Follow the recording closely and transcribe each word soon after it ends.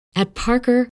At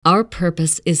Parker, our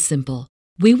purpose is simple.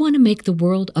 We want to make the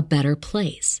world a better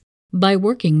place by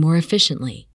working more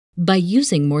efficiently, by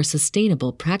using more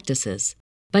sustainable practices,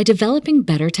 by developing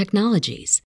better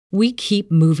technologies. We keep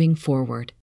moving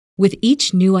forward. With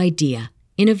each new idea,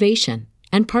 innovation,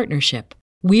 and partnership,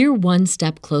 we're one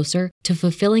step closer to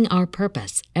fulfilling our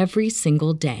purpose every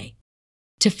single day.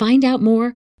 To find out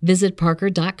more, visit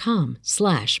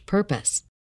parker.com/purpose.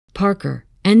 Parker,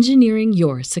 engineering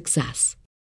your success.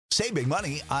 Saving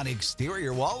money on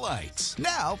exterior wall lights.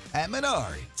 Now at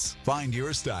Menards. Find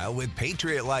your style with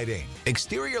Patriot Lighting.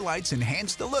 Exterior lights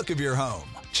enhance the look of your home.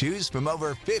 Choose from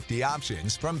over 50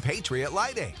 options from Patriot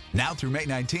Lighting. Now through May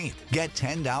 19th, get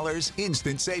 $10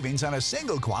 instant savings on a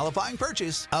single qualifying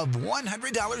purchase of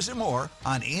 $100 or more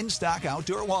on in-stock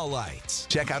outdoor wall lights.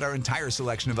 Check out our entire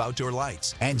selection of outdoor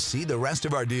lights and see the rest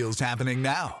of our deals happening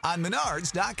now on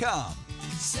Menards.com.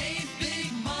 Save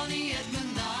big money at Menards.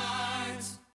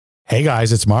 Hey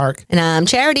guys, it's Mark. And I'm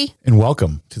Charity. And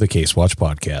welcome to the Case Watch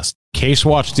Podcast. Case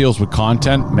Watch deals with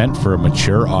content meant for a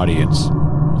mature audience.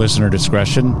 Listener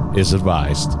discretion is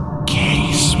advised.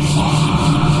 Case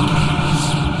Watch.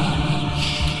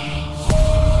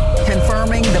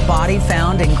 Confirming the body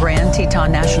found in Grand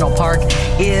Teton National Park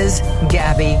is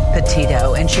Gabby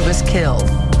Petito, and she was killed.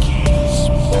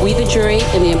 We, the jury,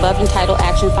 in the above entitled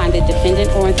action, find the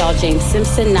defendant, Orenthal James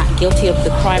Simpson, not guilty of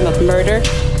the crime of murder.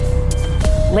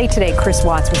 Late today, Chris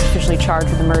Watts was officially charged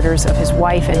with the murders of his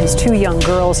wife and his 2 young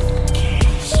girls.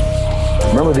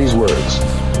 Remember these words.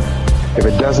 If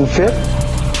it doesn't fit,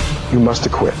 you must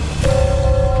acquit.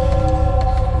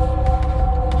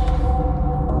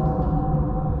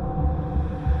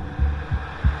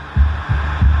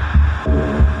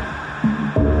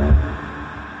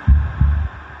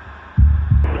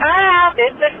 Hi,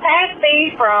 this is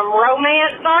Patsy from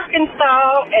Romance,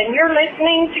 Arkansas, and you're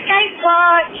listening to Case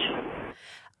Watch.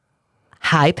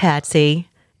 Hi, Patsy.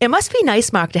 It must be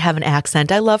nice, Mark, to have an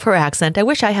accent. I love her accent. I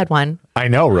wish I had one. I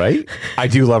know, right? I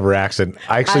do love her accent.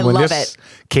 When this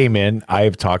came in,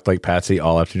 I've talked like Patsy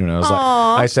all afternoon. I was like,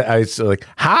 I said like,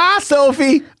 hi,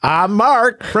 Sophie. I'm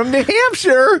Mark from New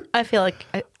Hampshire. I feel like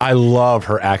I love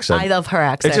her accent. I love her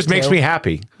accent. It just makes me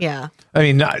happy. Yeah. I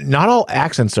mean, not all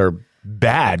accents are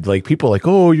bad. Like people are like,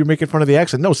 oh, you're making fun of the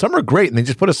accent. No, some are great, and they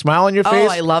just put a smile on your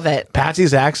face. Oh, I love it.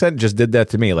 Patsy's accent just did that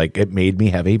to me. Like it made me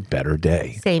have a better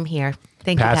day. Same here.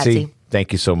 Thank Patsy, you, Patsy.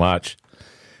 Thank you so much.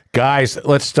 Guys,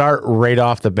 let's start right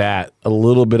off the bat. A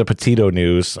little bit of Petito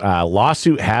news.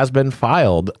 Lawsuit has been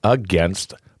filed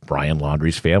against Brian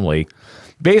Laundrie's family.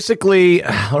 Basically,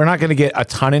 we're not going to get a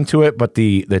ton into it, but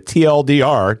the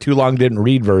TLDR, too long didn't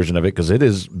read version of it, because it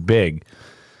is big.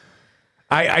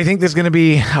 I think there's going to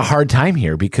be a hard time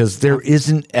here because there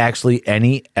isn't actually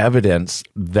any evidence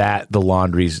that the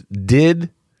Laundries did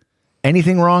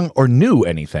anything wrong or knew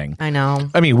anything. I know.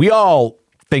 I mean, we all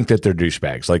think that they're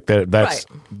douchebags. Like that's right.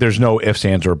 There's no ifs,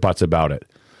 ands, or buts about it.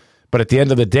 But at the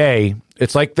end of the day,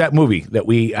 it's like that movie that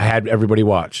we had everybody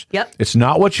watch. Yep. It's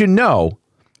not what you know,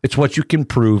 it's what you can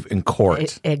prove in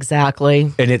court.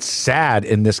 Exactly. And it's sad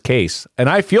in this case. And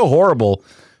I feel horrible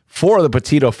for the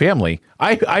Petito family.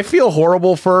 I feel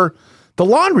horrible for the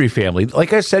Laundrie family.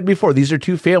 Like I said before, these are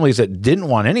two families that didn't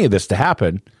want any of this to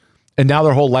happen. And now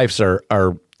their whole lives are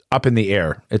up in the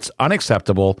air. It's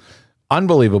unacceptable,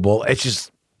 unbelievable. It's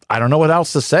just, I don't know what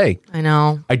else to say. I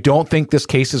know. I don't think this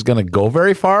case is going to go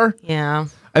very far. Yeah.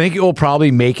 I think it will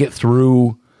probably make it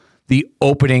through the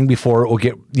opening before it will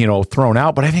get, thrown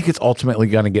out. But I think it's ultimately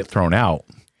going to get thrown out.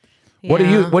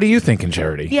 Yeah. What are you thinking,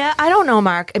 Charity? Yeah, I don't know,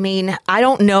 Mark. I mean, I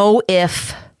don't know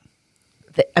if,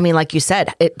 like you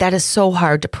said, that is so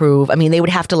hard to prove. I mean, they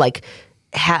would have to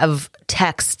have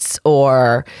texts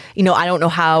or, I don't know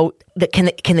how can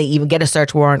they even get a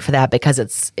search warrant for that, because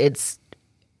it's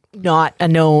not a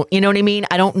known, you know what I mean?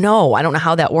 I don't know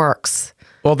how that works.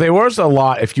 Well, there was a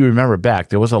lot, if you remember back,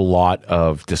 there was a lot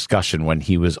of discussion when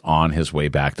he was on his way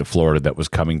back to Florida that was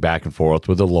coming back and forth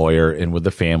with the lawyer and with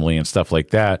the family and stuff like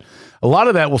that. A lot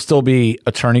of that will still be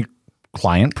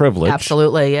attorney-client privilege.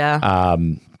 Absolutely, yeah.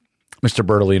 Mr.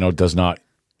 Bertolino does not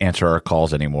answer our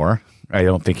calls anymore. I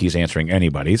don't think he's answering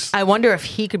anybody's. I wonder if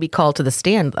he could be called to the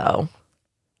stand, though.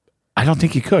 I don't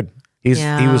think he could. He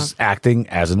was acting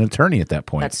as an attorney at that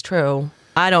point. That's true.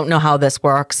 I don't know how this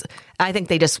works. I think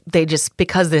they just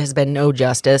because there has been no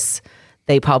justice,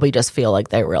 they probably just feel like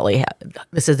they really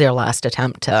this is their last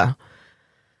attempt to.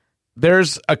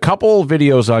 There's a couple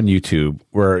videos on YouTube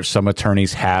where some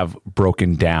attorneys have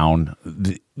broken down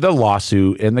the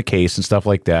lawsuit and the case and stuff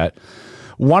like that.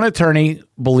 One attorney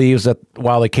believes that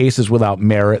while the case is without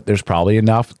merit, there's probably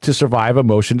enough to survive a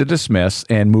motion to dismiss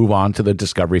and move on to the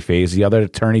discovery phase. The other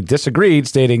attorney disagreed,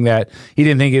 stating that he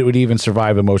didn't think it would even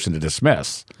survive a motion to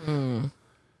dismiss.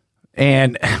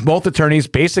 And both attorneys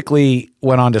basically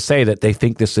went on to say that they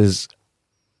think this is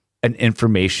an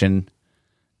information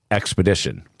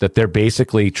expedition, that they're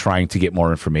basically trying to get more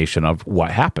information of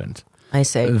what happened. I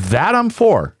see. That I'm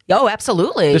for. Oh,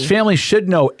 absolutely. This family should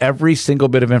know every single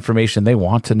bit of information they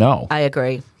want to know. I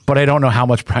agree. But I don't know how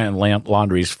much Brian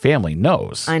Laundrie's family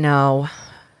knows. I know.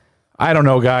 I don't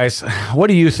know, guys. What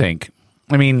do you think?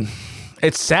 I mean,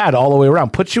 it's sad all the way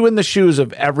around. Put you in the shoes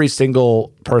of every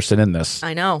single person in this.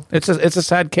 I know. It's a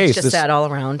sad case. It's just sad all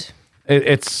around.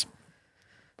 It's,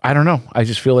 I don't know. I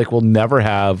just feel like we'll never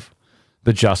have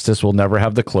the justice. We'll never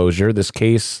have the closure. This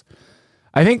case,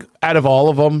 I think out of all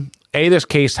of them, A, this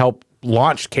case helped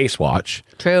launch Case Watch.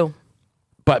 True.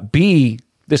 But B,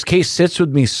 this case sits with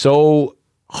me so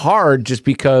hard just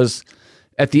because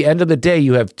at the end of the day,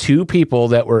 you have two people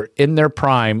that were in their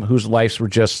prime whose lives were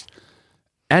just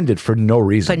ended for no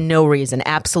reason. For no reason.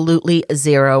 Absolutely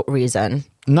zero reason.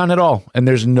 None at all. And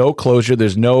there's no closure.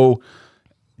 There's no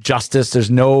justice. There's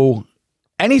no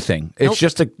anything. It's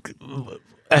just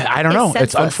I don't know. Senseless.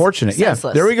 It's unfortunate.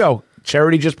 Senseless. Yeah, there we go.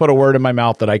 Charity just put a word in my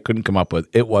mouth that I couldn't come up with.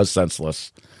 It was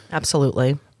senseless.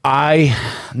 Absolutely. I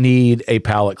need a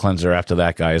palate cleanser after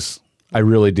that, guys. I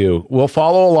really do. We'll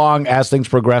follow along as things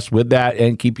progress with that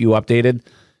and keep you updated.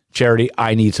 Charity,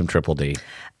 I need some Triple D.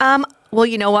 Well,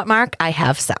 you know what, Mark? I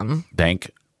have some.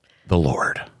 Thank the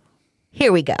Lord.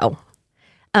 Here we go.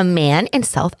 A man in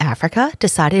South Africa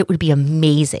decided it would be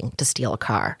amazing to steal a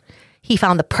car. He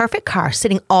found the perfect car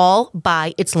sitting all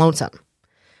by its lonesome.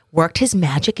 Worked his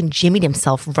magic and jimmied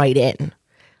himself right in.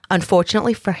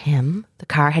 Unfortunately for him, the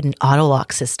car had an auto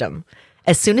lock system.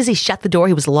 As soon as he shut the door,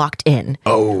 he was locked in.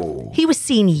 Oh. He was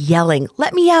seen yelling,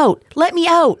 "Let me out, let me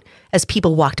out," as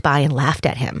people walked by and laughed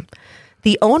at him.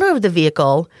 The owner of the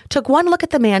vehicle took one look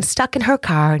at the man stuck in her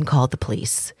car and called the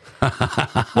police.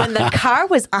 When the car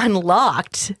was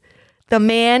unlocked, the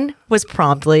man was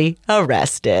promptly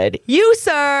arrested. You,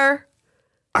 sir.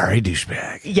 Are a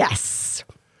douchebag. Yes.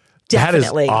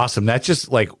 Definitely. That is awesome. That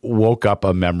just like woke up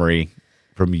a memory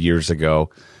from years ago.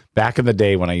 Back in the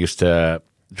day when I used to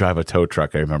drive a tow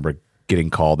truck, I remember getting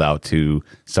called out to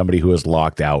somebody who was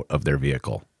locked out of their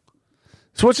vehicle.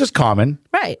 So it's just common.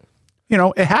 Right. You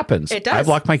know, it happens. It does. I've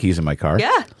locked my keys in my car.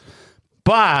 Yeah.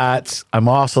 But I'm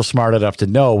also smart enough to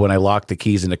know when I lock the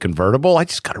keys in a convertible, I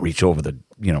just got to reach over the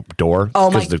door Oh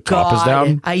my because the top is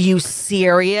down. Are you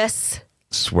serious?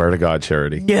 Swear to God,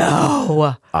 Charity.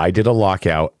 No. I did a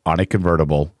lockout on a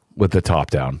convertible with the top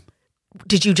down.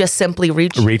 Did you just simply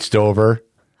Reached over.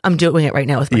 I'm doing it right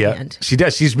now with my hand. She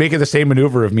does. She's making the same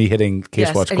maneuver of me hitting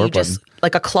Case Watch and Court you button. just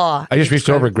like a claw. I just reached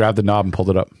over, grabbed the knob, and pulled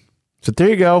it up. So there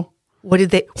you go. What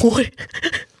did they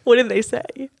what did they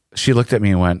say? She looked at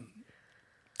me and went,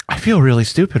 "I feel really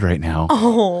stupid right now."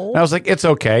 Oh. And I was like, "It's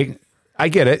okay. I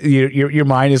get it. Your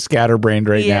mind is scatterbrained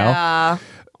right now." Yeah.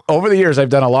 Over the years, I've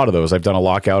done a lot of those. I've done a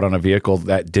lockout on a vehicle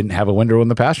that didn't have a window in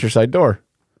the passenger side door.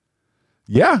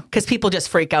 Yeah. Because people just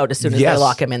freak out as soon as they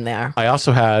lock them in there. I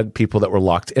also had people that were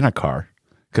locked in a car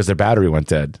because their battery went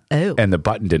dead. Oh. And the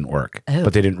button didn't work. Oh.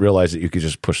 But they didn't realize that you could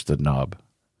just push the knob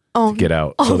to get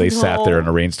out. So they sat there in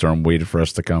a rainstorm, waited for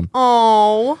us to come.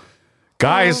 Oh.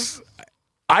 Guys,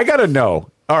 I got to know.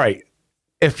 All right.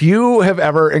 If you have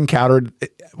ever encountered,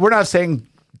 we're not saying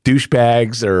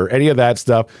douchebags or any of that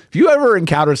stuff. If you ever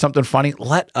encountered something funny,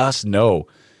 let us know.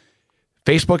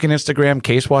 Facebook and Instagram,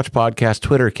 Case Watch Podcast,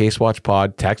 Twitter, Case Watch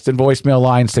Pod, text and voicemail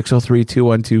line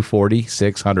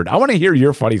 603-212-4600. I want to hear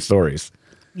your funny stories.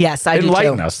 Yes, I do too.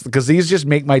 Enlighten us, because these just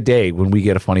make my day when we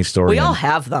get a funny story. We all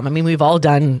have them. I mean, we've all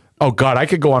done. Oh, God, I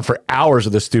could go on for hours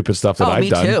of the stupid stuff that I've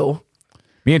done. Me too.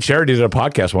 Me and Charity did a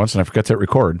podcast once, and I forgot to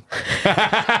record.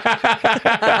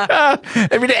 I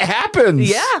mean, it happens.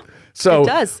 Yeah. So it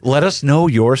does. Let us know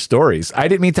your stories. I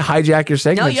didn't mean to hijack your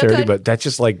segment, you're Charity, good. but that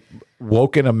just like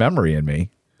woken a memory in me.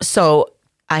 So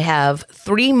I have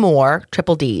 3 more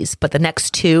Triple Ds, but the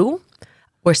next 2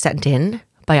 were sent in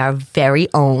by our very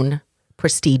own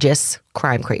prestigious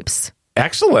crime creeps.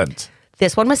 Excellent.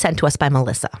 This one was sent to us by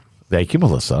Melissa. Thank you,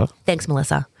 Melissa. Thanks,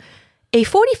 Melissa. A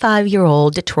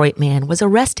 45-year-old Detroit man was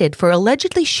arrested for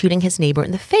allegedly shooting his neighbor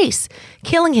in the face,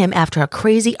 killing him after a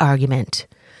crazy argument.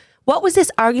 What was this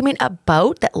argument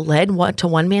about that led to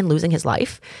one man losing his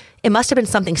life? It must have been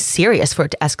something serious for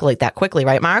it to escalate that quickly,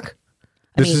 right, Mark?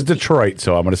 This is Detroit,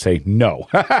 so I'm going to say no.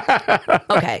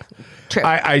 Okay, true.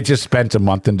 I just spent a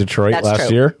month in Detroit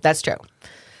last year. That's true.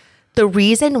 The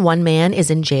reason one man is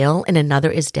in jail and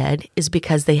another is dead is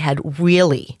because they had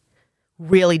really,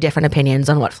 really different opinions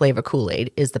on what flavor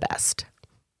Kool-Aid is the best.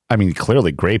 I mean,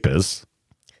 clearly grape is.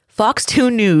 Fox 2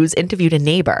 News interviewed a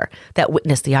neighbor that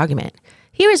witnessed the argument.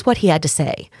 Here is what he had to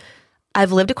say.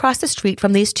 I've lived across the street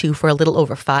from these two for a little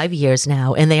over 5 years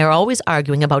now, and they are always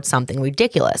arguing about something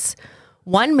ridiculous.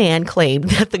 One man claimed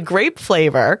that the grape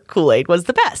flavor Kool-Aid was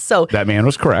the best. So That man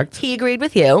was correct. he agreed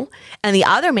with you. And the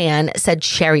other man said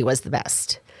cherry was the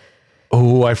best.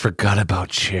 Oh, I forgot about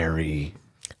cherry.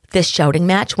 This shouting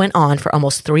match went on for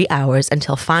almost 3 hours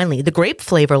until finally the grape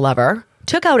flavor lover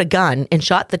took out a gun and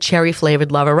shot the cherry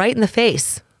flavored lover right in the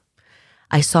face.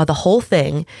 I saw the whole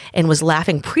thing and was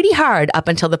laughing pretty hard up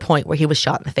until the point where he was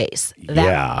shot in the face.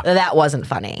 That wasn't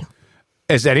funny.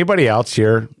 Is anybody else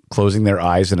here closing their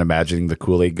eyes and imagining the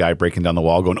Kool-Aid guy breaking down the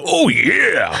wall going, oh,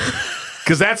 yeah?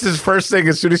 Because that's his first thing.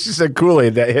 As soon as she said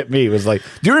Kool-Aid, that hit me. It was like,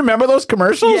 do you remember those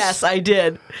commercials? Yes, I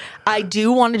did. I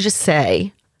do want to just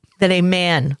say that a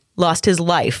man lost his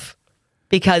life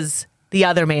because the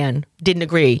other man didn't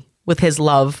agree with his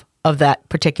love of that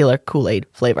particular Kool-Aid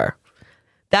flavor.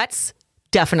 That's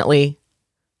definitely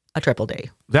a triple D.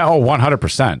 That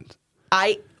 100%.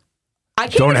 I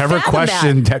can't Don't even ever fathom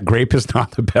question that grape is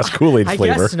not the best Kool-Aid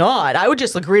flavor. I guess not. I would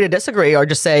just agree to disagree or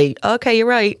just say, okay, you're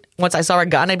right. Once I saw a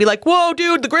gun, I'd be like, whoa,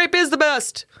 dude, the grape is the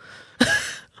best.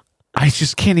 I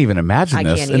just can't even imagine I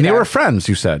this. can't And they either. were friends,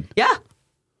 you said. Yeah.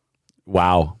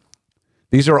 Wow.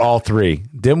 These are all three.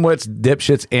 Dimwits,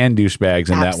 dipshits, and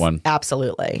douchebags in that one.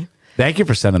 Absolutely. Thank you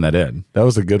for sending that in. That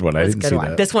was a good one. I didn't Good see one.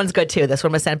 that. This one's good too. This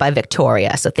one was sent by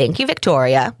Victoria. So thank you,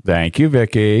 Victoria. Thank you,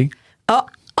 Vicky. Oh,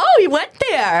 you went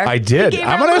there. I did. You gave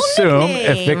her I'm a going to little assume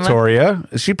if nickname. Victoria,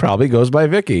 she probably goes by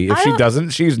Vicky. If she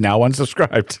doesn't, she's now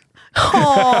unsubscribed.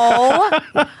 Oh,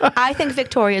 I think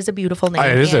Victoria is a beautiful name.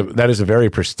 That is a very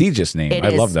prestigious name. It I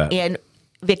is. love that. And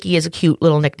Vicky is a cute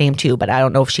little nickname too, but I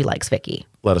don't know if she likes Vicky.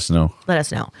 Let us know. Let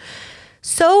us know.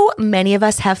 So many of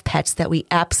us have pets that we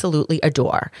absolutely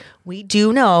adore. We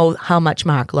do know how much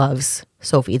Mark loves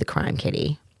Sophie the Crime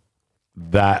Kitty.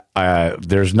 That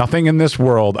there's nothing in this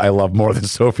world I love more than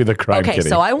Sophie the Crime Okay, Kitty.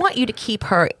 so I want you to keep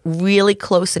her really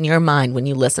close in your mind when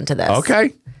you listen to this.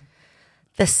 Okay.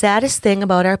 The saddest thing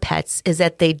about our pets is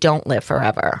that they don't live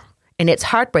forever. And it's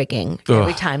heartbreaking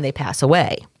every time they pass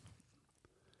away.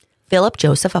 Philip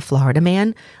Joseph, a Florida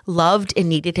man, loved and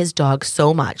needed his dog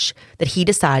so much that he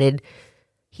decided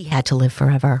he had to live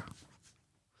forever.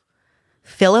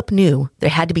 Philip knew there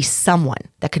had to be someone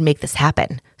that could make this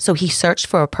happen, so he searched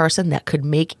for a person that could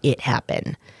make it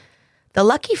happen. The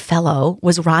lucky fellow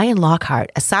was Ryan Lockhart,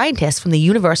 a scientist from the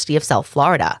University of South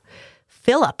Florida.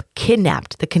 Philip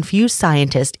kidnapped the confused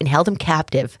scientist and held him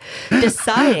captive,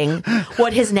 deciding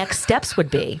what his next steps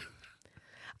would be.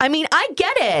 I mean, I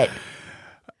get it.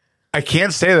 I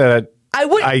can't say that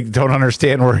I don't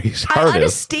understand where his heart I is.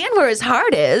 understand where his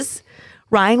heart is.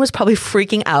 Ryan was probably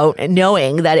freaking out and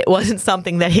knowing that it wasn't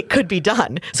something that it could be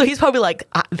done. So he's probably like,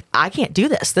 I can't do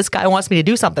this. This guy wants me to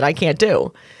do something I can't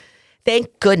do.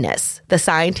 Thank goodness the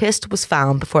scientist was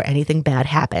found before anything bad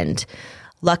happened.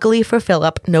 Luckily for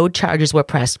Philip, no charges were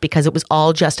pressed because it was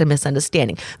all just a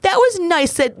misunderstanding. That was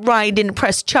nice that Ryan didn't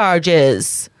press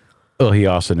charges. Well, he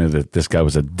also knew that this guy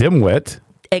was a dimwit.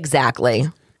 Exactly.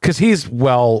 Because he's,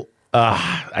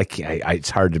 it's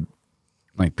hard to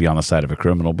be on the side of a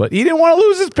criminal, but he didn't want to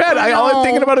lose his pet. All I'm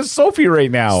thinking about is Sophie right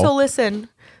now. So listen,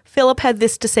 Philip had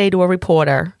this to say to a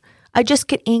reporter. I just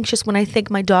get anxious when I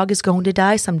think my dog is going to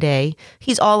die someday.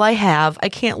 He's all I have. I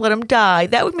can't let him die.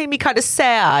 That would make me kind of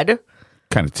sad.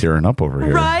 Kind of tearing up over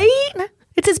here. Right?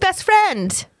 It's his best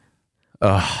friend.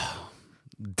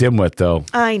 Dimwit, though.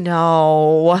 I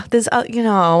know. There's, I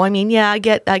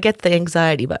get the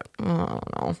anxiety, but I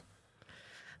don't know.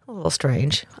 A little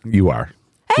strange. You are.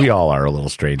 We all are a little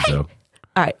strange, though.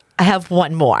 All right. I have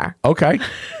one more. Okay.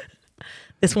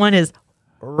 This one is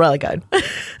really good.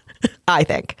 I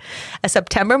think. A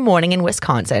September morning in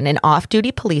Wisconsin, an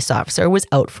off-duty police officer was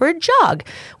out for a jog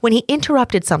when he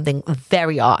interrupted something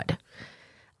very odd.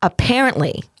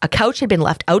 Apparently, a couch had been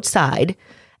left outside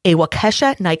a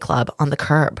Waukesha nightclub on the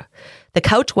curb. The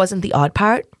couch wasn't the odd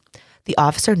part. The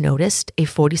officer noticed a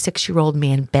 46-year-old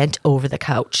man bent over the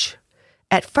couch.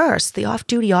 At first, the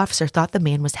off-duty officer thought the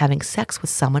man was having sex with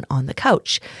someone on the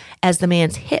couch, as the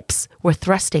man's hips were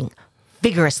thrusting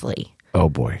vigorously. Oh,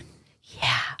 boy.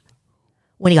 Yeah.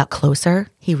 When he got closer,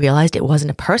 he realized it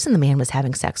wasn't a person the man was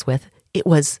having sex with. It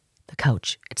was the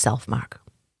couch itself, Mark.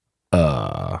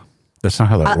 That's not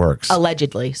how that works.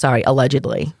 Allegedly. Sorry,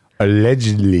 allegedly.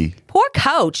 Allegedly. Poor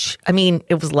couch. I mean,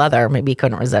 it was leather. Maybe he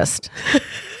couldn't resist.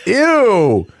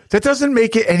 Ew. That doesn't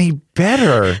make it any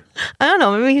better. I don't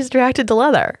know. Maybe he's attracted to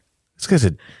leather. This guy's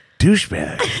a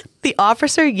douchebag. The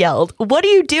officer yelled, "What are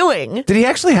you doing?" Did he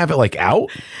actually have it like out?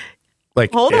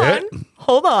 Like, Hold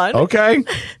on. Okay.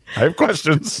 I have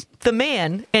questions. The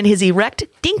man and his erect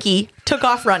dinky took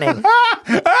off running.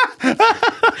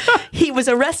 He was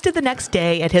arrested the next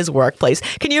day at his workplace.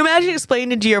 Can you imagine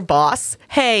explaining to your boss,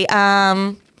 "Hey,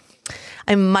 I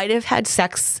might have had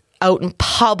sex out in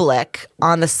public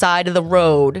on the side of the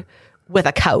road with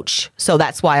a couch, so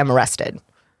that's why I'm arrested."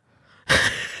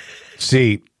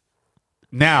 See,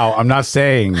 now I'm not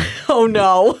saying, Oh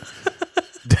no.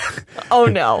 Oh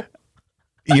no.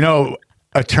 you know,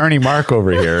 Attorney Mark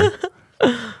over here,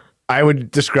 I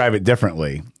would describe it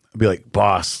differently. I'd be like,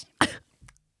 boss,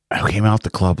 I came out the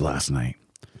club last night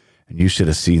and you should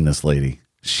have seen this lady.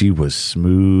 She was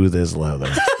smooth as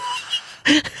leather.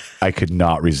 I could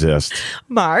not resist.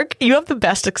 Mark, you have the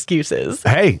best excuses.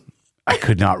 Hey, I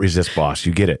could not resist, boss.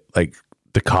 You get it. Like,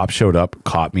 the cop showed up,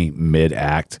 caught me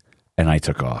mid-act, and I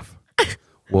took off.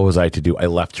 What was I to do? I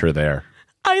left her there.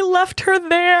 I left her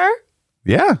there.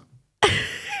 Yeah.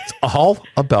 It's all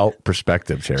about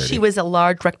perspective, Charity. She was a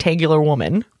large rectangular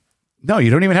woman. No,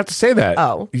 you don't even have to say that.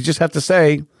 Oh. You just have to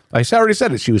say, I already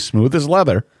said it. She was smooth as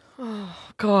leather. Oh,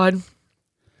 God.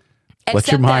 Let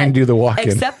your mind do the walking.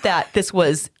 Except that this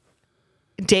was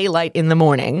daylight in the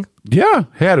morning. Yeah.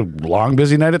 He had a long,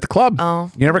 busy night at the club.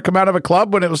 Oh. You never come out of a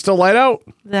club when it was still light out?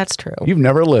 That's true. You've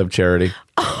never lived, Charity.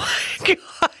 Oh, my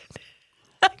God.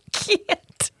 I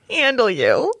can't handle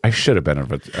you. I should have been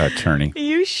an attorney.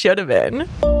 You should have been.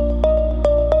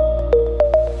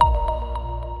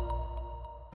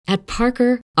 At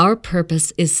Parker, our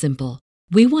purpose is simple.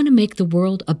 We want to make the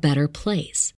world a better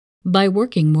place by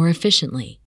working more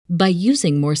efficiently, by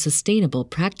using more sustainable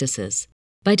practices,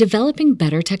 by developing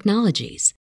better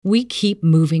technologies. We keep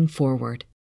moving forward.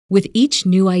 With each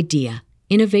new idea,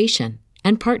 innovation,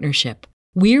 and partnership,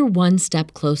 we're one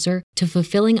step closer to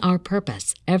fulfilling our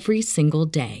purpose every single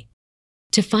day.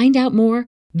 To find out more,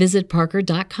 visit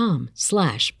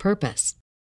parker.com/purpose.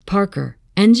 Parker,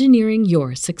 engineering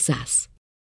your success.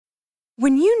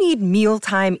 When you need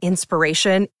mealtime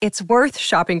inspiration, it's worth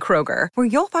shopping Kroger, where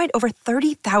you'll find over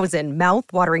 30,000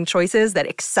 mouth-watering choices that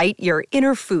excite your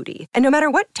inner foodie. And no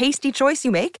matter what tasty choice you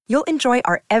make, you'll enjoy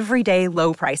our everyday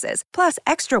low prices, plus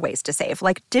extra ways to save,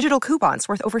 like digital coupons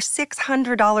worth over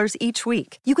 $600 each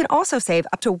week. You can also save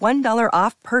up to $1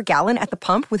 off per gallon at the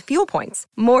pump with fuel points.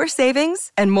 More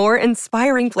savings and more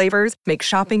inspiring flavors make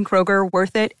shopping Kroger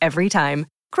worth it every time.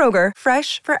 Kroger,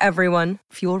 fresh for everyone.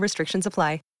 Fuel restrictions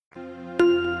apply.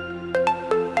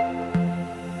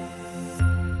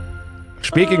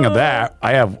 Speaking of that,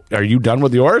 are you done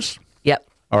with yours? Yep.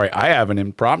 All right, I have an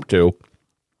impromptu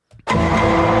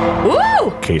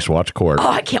Woo! Case Watch Court. Oh,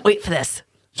 I can't wait for this.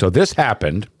 So this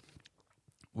happened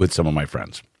with some of my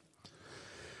friends.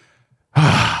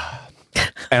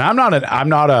 And I'm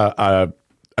not a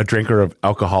drinker of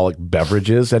alcoholic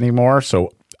beverages anymore,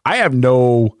 so I have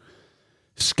no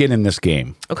skin in this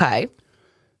game. Okay.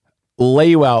 Lay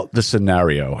you out the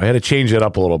scenario. I had to change it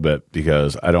up a little bit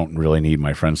because I don't really need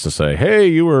my friends to say, "Hey,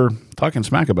 you were talking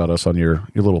smack about us on your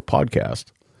little podcast."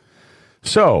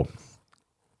 So,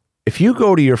 if you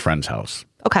go to your friend's house,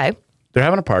 okay, they're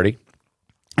having a party,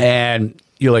 and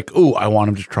you're like, "Ooh, I want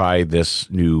them to try this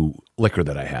new liquor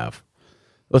that I have."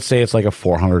 Let's say it's like a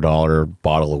 $400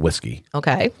 bottle of whiskey.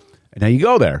 Okay. And now you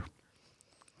go there,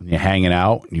 and you're hanging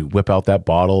out, and you whip out that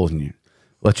bottle, and you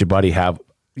let your buddy have,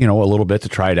 a little bit to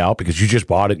try it out because you just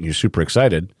bought it and you're super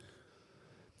excited.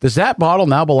 Does that bottle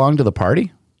now belong to the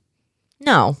party?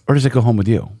 No. Or does it go home with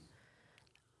you?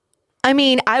 I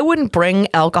mean, I wouldn't bring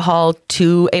alcohol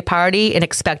to a party and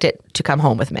expect it to come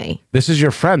home with me. This is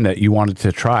your friend that you wanted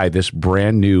to try this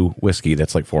brand new whiskey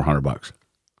that's like $400.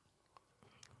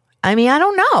 I mean, I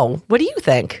don't know. What do you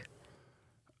think?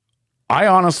 I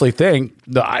honestly think,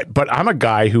 but I'm a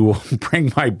guy who will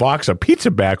bring my box of pizza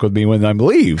back with me when I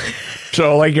leave.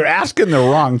 So, you're asking the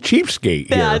wrong cheapskate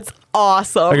here. That's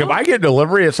awesome. If I get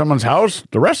delivery at someone's house,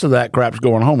 the rest of that crap's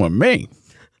going home with me.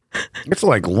 It's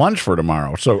like lunch for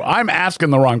tomorrow. So I'm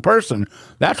asking the wrong person.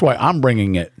 That's why I'm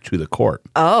bringing it to the court.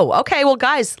 Oh, okay. Well,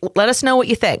 guys, let us know what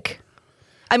you think.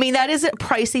 I mean, that is a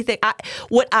pricey thing.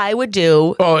 What I would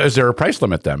do. Oh, is there a price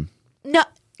limit then? No.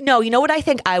 You know what I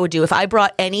think I would do if I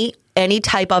brought any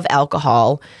type of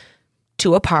alcohol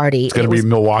to a party? It's going to be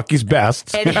Milwaukee's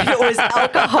Best. And it was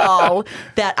alcohol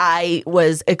that I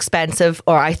was expensive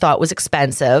or I thought was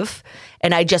expensive.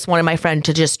 And I just wanted my friend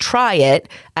to just try it.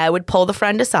 I would pull the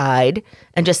friend aside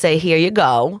and just say, "Here you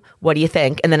go. What do you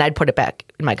think?" And then I'd put it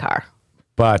back in my car.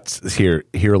 But here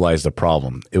lies the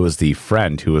problem. It was the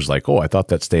friend who was like, "Oh, I thought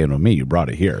that's staying with me. You brought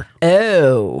it here."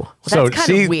 Oh. Well, so that's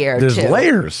kind of weird, there's too.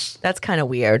 layers. That's kind of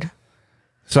weird.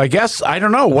 So I guess, I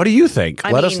don't know. What do you think?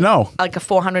 Let us know. Like a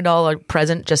 $400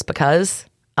 present just because?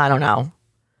 I don't know.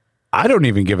 I don't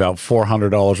even give out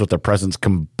 $400 worth of presents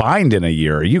combined in a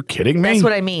year. Are you kidding me? That's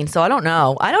what I mean. So I don't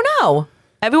know.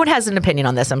 Everyone has an opinion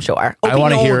on this, I'm sure. I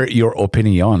want to hear your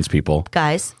opinions, people.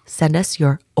 Guys, send us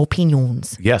your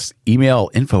opinions. Yes. Email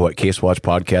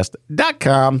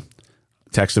info@casewatchpodcast.com.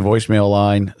 Text the voicemail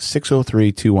line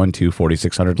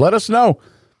 603-212-4600. Let us know.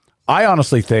 I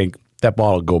honestly think that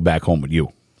ball will go back home with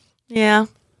you. Yeah.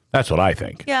 That's what I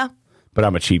think. Yeah. But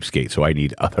I'm a cheapskate, so I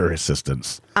need other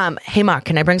assistance. Hey, Mark,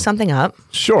 can I bring something up?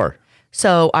 Sure.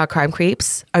 So our crime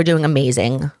creeps are doing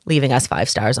amazing, leaving us 5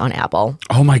 stars on Apple.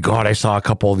 Oh my God, I saw a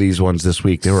couple of these ones this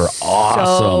week. They were awesome.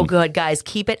 So good, guys.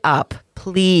 Keep it up,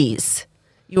 please.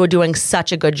 You are doing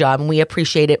such a good job, and we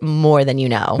appreciate it more than you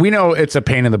know. We know it's a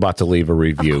pain in the butt to leave a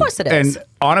review. Of course it is. And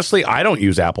honestly, I don't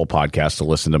use Apple Podcasts to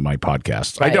listen to my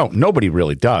podcasts. Right. I don't. Nobody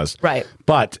really does. Right.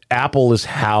 But Apple is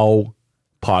how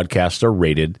podcasts are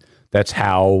rated. That's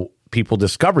how people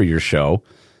discover your show.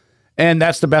 And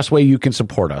that's the best way you can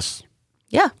support us.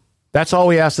 Yeah. That's all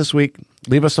we ask this week.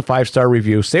 Leave us a 5-star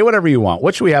review. Say whatever you want.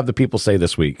 What should we have the people say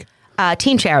this week?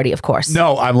 Team Charity, of course.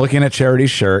 No, I'm looking at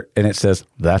Charity's shirt, and it says,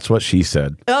 "That's what she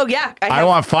said." Oh, yeah. I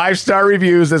want 5-star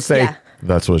reviews that say,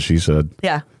 "That's what she said."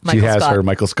 Yeah. She has Scott. her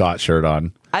Michael Scott shirt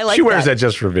on. I like She wears that. that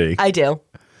just for me. I do.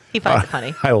 He finds it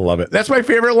funny. I love it. That's my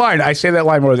favorite line. I say that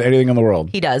line more than anything in the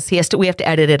world. He does. We have to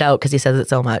edit it out because he says it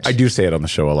so much. I do say it on the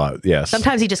show a lot, yes.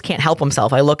 Sometimes he just can't help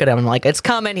himself. I look at him and I'm like, it's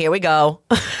coming. Here we go.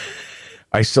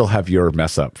 I still have your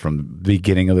mess up from the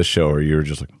beginning of the show where you're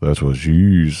just like, "That's what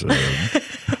she said."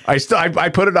 I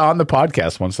put it on the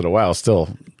podcast once in a while still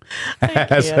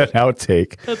as an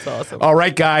outtake. That's awesome. All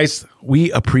right, guys.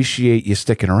 We appreciate you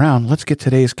sticking around. Let's get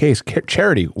today's case.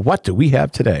 Charity, what do we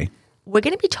have today? We're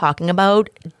going to be talking about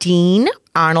Dean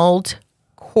Arnold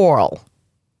Corll.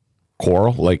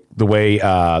 Coral, like the way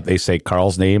they say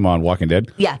Carl's name on Walking Dead?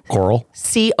 Yeah. Coral.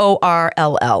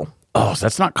 Corll. Oh, so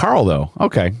that's not Carl, though.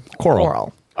 Okay.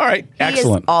 Coral. All right.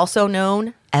 Excellent. He is also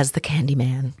known as the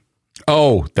Candyman.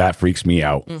 Oh, that freaks me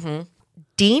out. Mm-hmm.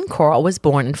 Dean Corll was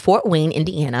born in Fort Wayne,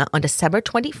 Indiana on December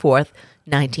 24th,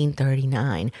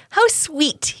 1939. How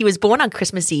sweet. He was born on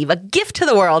Christmas Eve. A gift to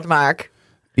the world, Mark.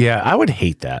 Yeah, I would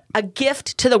hate that. A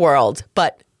gift to the world,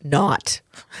 but not.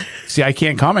 See, I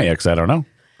can't comment yet because I don't know.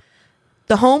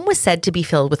 The home was said to be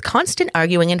filled with constant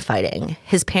arguing and fighting.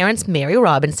 His parents, Mary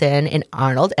Robinson and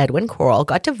Arnold Edwin Corll,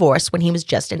 got divorced when he was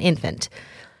just an infant.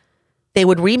 They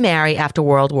would remarry after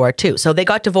World War II. So they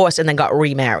got divorced and then got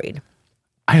remarried.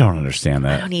 I don't understand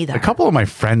that. I don't either. A couple of my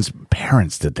friends'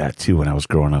 parents did that too when I was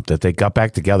growing up, that they got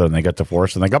back together and they got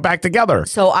divorced and they got back together.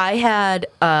 So I had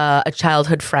a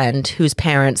childhood friend whose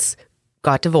parents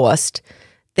got divorced.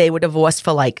 They were divorced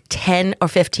for like 10 or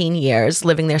 15 years,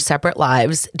 living their separate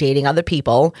lives, dating other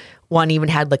people. One even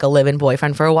had like a live-in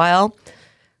boyfriend for a while.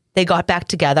 They got back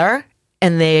together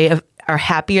and they are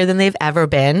happier than they've ever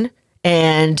been.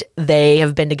 And they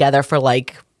have been together for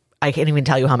like, I can't even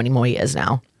tell you how many more years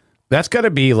now. That's got to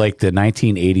be like the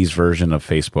 1980s version of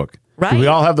Facebook. Right. We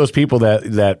all have those people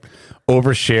that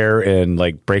overshare and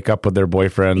like break up with their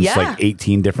boyfriends like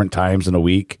 18 different times in a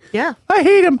week. Yeah. I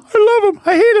hate him. I love him.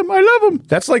 I hate him. I love him.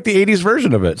 That's like the 80s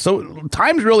version of it. So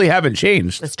times really haven't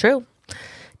changed. That's true.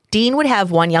 Dean would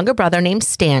have one younger brother named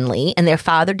Stanley, and their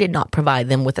father did not provide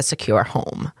them with a secure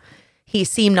home. He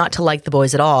seemed not to like the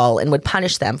boys at all and would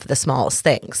punish them for the smallest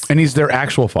things. And he's their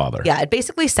actual father. Yeah, it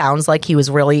basically sounds like he was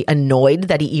really annoyed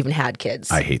that he even had kids.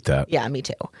 I hate that. Yeah, me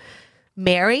too.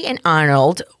 Mary and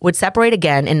Arnold would separate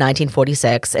again in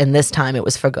 1946, and this time it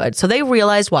was for good. So they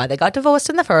realized why they got divorced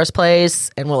in the first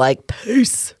place and were like,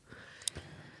 peace.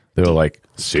 They were like,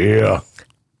 see ya.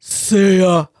 See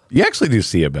ya. You actually do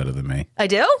see ya better than me. I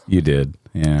do? You did.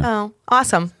 Yeah. Oh,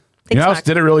 awesome. You know, Mark.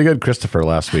 did it really good, Christopher,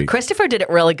 last week. Christopher did it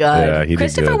really good. Yeah, he did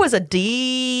Christopher good. was a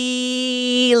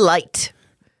delight.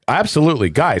 Absolutely.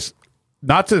 Guys,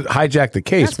 not to hijack the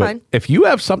case, That's but fine. if you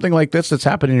have something like this that's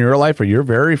happened in your life or you're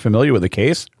very familiar with the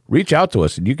case, reach out to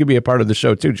us and you can be a part of the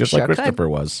show too, just like Sure could. Christopher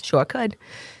was. Sure could.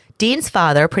 Dean's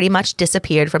father pretty much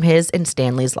disappeared from his and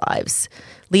Stanley's lives,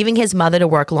 leaving his mother to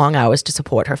work long hours to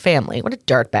support her family. What a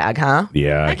dirtbag, huh?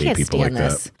 Yeah, I hate can't people stand like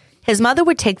this. that. His mother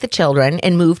would take the children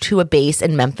and move to a base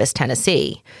in Memphis,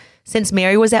 Tennessee. Since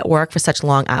Mary was at work for such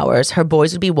long hours, her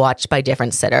boys would be watched by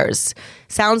different sitters.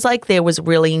 Sounds like there was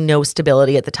really no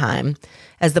stability at the time,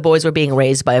 as the boys were being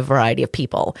raised by a variety of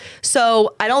people.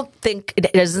 So I don't think,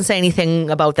 it doesn't say anything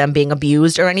about them being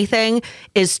abused or anything.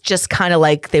 It's just kind of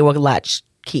like they were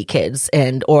latchkey kids,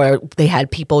 or they had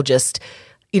people just,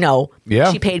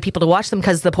 she paid people to watch them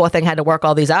because the poor thing had to work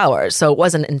all these hours. So it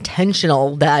wasn't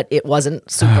intentional that it wasn't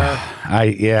super.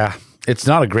 It's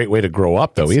not a great way to grow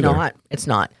up, though, either. It's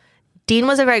not. Dean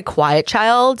was a very quiet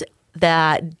child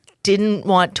that didn't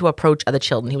want to approach other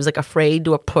children. He was like afraid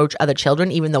to approach other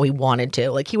children, even though he wanted to.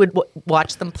 Like he would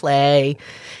watch them play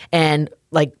and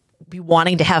like be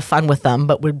wanting to have fun with them,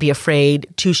 but would be afraid,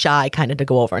 too shy kind of to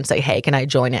go over and say, hey, can I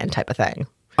join in type of thing.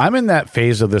 I'm in that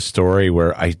phase of this story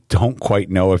where I don't quite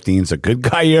know if Dean's a good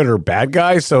guy yet or a bad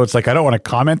guy. So it's like, I don't want to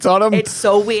comment on him. It's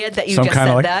so weird that you just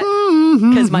said that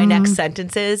because my next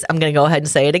sentence is, I'm going to go ahead and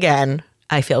say it again.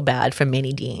 I feel bad for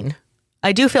Mini Dean.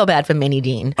 I do feel bad for Mini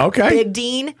Dean. Okay. Big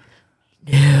Dean?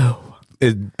 No.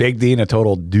 Is Big Dean a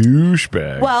total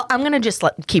douchebag? Well, I'm going to just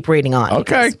keep reading on.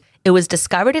 Okay. It was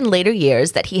discovered in later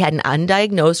years that he had an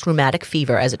undiagnosed rheumatic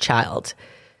fever as a child.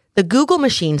 The Google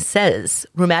machine says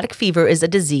rheumatic fever is a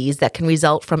disease that can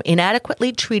result from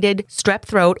inadequately treated strep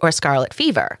throat or scarlet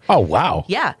fever. Oh, wow.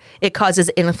 Yeah. It causes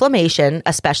inflammation,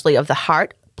 especially of the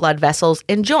heart, blood vessels,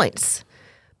 and joints.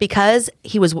 Because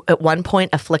he was at one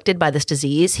point afflicted by this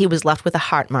disease, he was left with a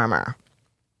heart murmur.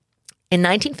 In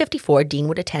 1954, Dean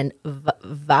would attend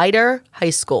Vidor High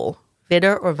School.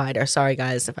 Vidor or Vidor, sorry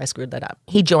guys if I screwed that up.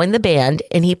 He joined the band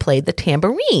and he played the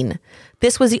tambourine.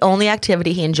 This was the only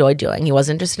activity he enjoyed doing. He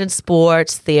wasn't interested in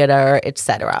sports, theater,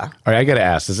 etc. All right, I got to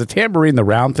ask, is a tambourine the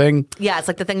round thing? Yeah, it's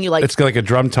like the thing you like. It's got like a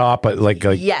drum top, but like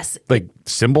yes, like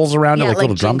cymbals around it, like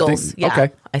little jingles. drum things. Yeah,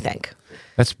 okay, I think.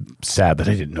 That's sad that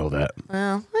I didn't know that.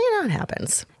 Well, you know, it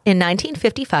happens. In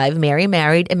 1955, Mary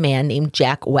married a man named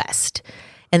Jack West,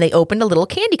 and they opened a little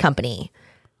candy company.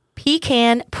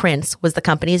 Pecan Prince was the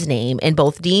company's name, and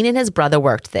both Dean and his brother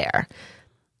worked there.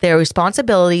 Their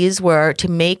responsibilities were to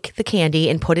make the candy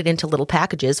and put it into little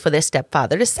packages for their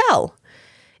stepfather to sell.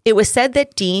 It was said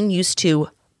that Dean used to,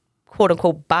 quote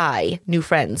unquote, buy new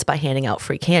friends by handing out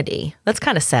free candy. That's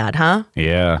kind of sad, huh?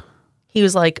 Yeah. He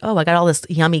was like, oh, I got all this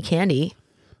yummy candy.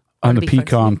 I'm the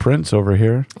Pecan Prince over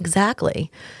here.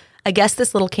 Exactly. I guess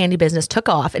this little candy business took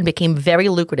off and became very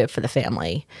lucrative for the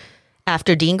family.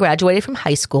 After Dean graduated from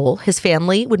high school, his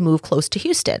family would move close to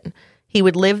Houston. He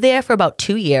would live there for about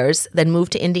 2 years, then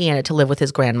move to Indiana to live with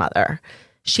his grandmother.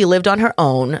 She lived on her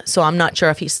own, so I'm not sure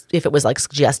if it was like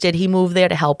suggested he move there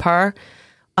to help her,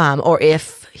 or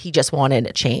if he just wanted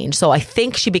a change. So I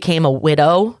think she became a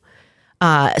widow,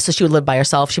 so she would live by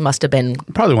herself. She must have been...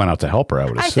 Probably went out to help her, I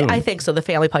would assume. I think so. The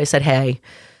family probably said, hey,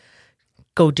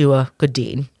 go do a good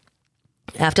deed.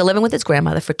 After living with his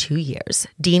grandmother for 2 years,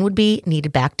 Dean would be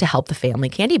needed back to help the family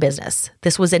candy business.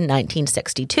 This was in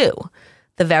 1962.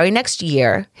 The very next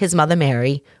year, his mother,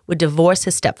 Mary, would divorce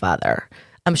his stepfather.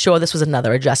 I'm sure this was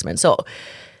another adjustment. So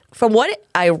from what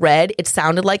I read, it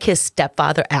sounded like his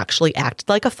stepfather actually acted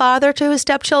like a father to his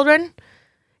stepchildren.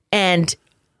 And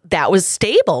that was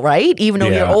stable, right? Even though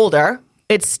you're older,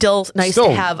 it's still nice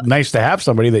to have... nice to have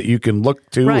somebody that you can look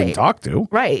to and talk to.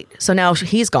 Right. So now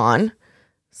he's gone.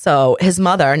 So his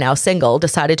mother, now single,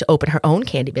 decided to open her own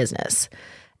candy business.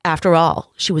 After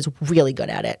all, she was really good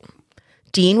at it.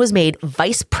 Dean was made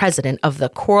vice president of the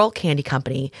Coral Candy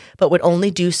Company, but would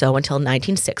only do so until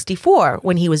 1964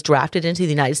 when he was drafted into the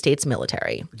United States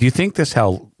military. Do you think this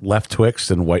how left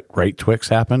Twix and right Twix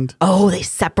happened? Oh, they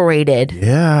separated.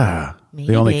 Yeah. Maybe.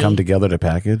 They only come together to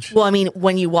package? Well, I mean,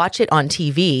 when you watch it on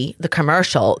TV, the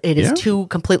commercial, it is two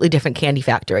completely different candy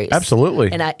factories.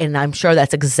 Absolutely. And I'm sure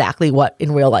that's exactly what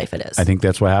in real life it is. I think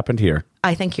that's what happened here.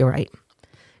 I think you're right.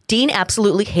 Dean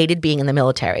absolutely hated being in the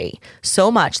military,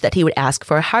 so much that he would ask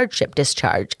for a hardship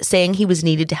discharge, saying he was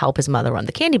needed to help his mother run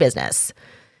the candy business.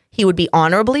 He would be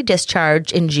honorably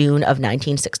discharged in June of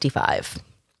 1965.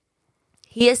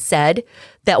 He has said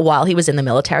that while he was in the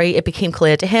military, it became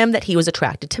clear to him that he was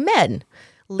attracted to men,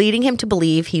 leading him to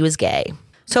believe he was gay.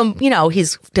 So, you know,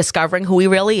 he's discovering who he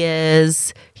really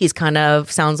is. He's kind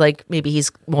of, sounds like maybe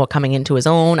he's more coming into his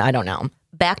own. I don't know.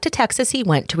 Back to Texas he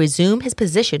went to resume his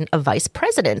position of vice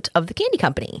president of the candy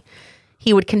company.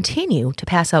 He would continue to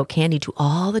pass out candy to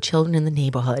all the children in the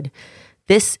neighborhood.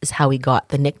 This is how he got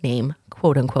the nickname,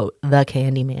 quote unquote, the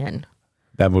Candy Man.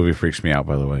 That movie freaks me out,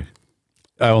 by the way.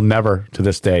 I will never, to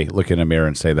this day, look in a mirror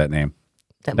and say that name.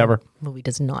 That never. Movie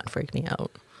does not freak me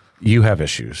out. You have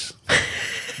issues.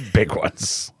 Big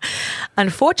ones.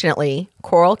 Unfortunately,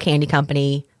 Coral Candy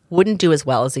Company wouldn't do as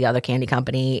well as the other candy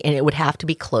company, and it would have to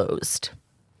be closed.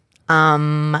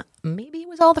 Maybe it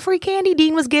was all the free candy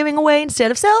Dean was giving away instead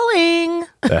of selling.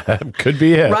 That could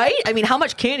be it. Right? I mean, how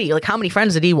much candy? Like, how many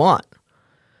friends did he want?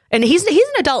 And he's an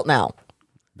adult now.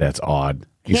 That's odd.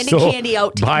 He's Handing still candy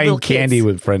out to buying little candy kids.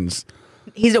 with friends.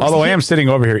 Although I am sitting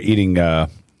over here eating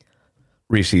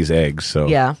Reese's eggs, so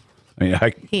yeah, I mean,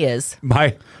 he is.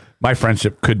 My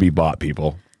friendship could be bought,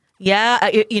 people. Yeah,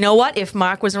 you know what? If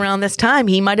Mark was around this time,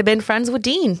 he might have been friends with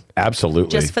Dean. Absolutely.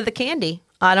 Just for the candy.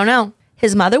 I don't know.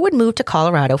 His mother would move to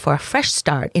Colorado for a fresh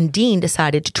start, and Dean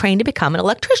decided to train to become an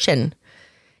electrician.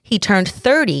 He turned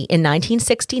 30 in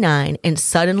 1969 and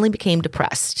suddenly became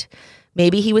depressed.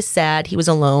 Maybe he was sad, he was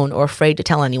alone, or afraid to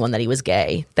tell anyone that he was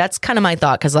gay. That's kind of my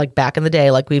thought, because like back in the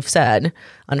day, like we've said,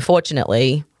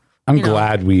 unfortunately. I'm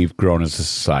glad we've grown as a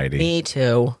society. Me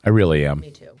too. I really am.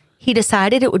 Me too. He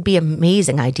decided it would be an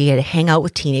amazing idea to hang out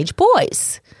with teenage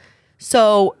boys.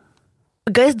 So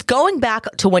going back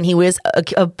to when he was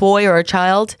a boy or a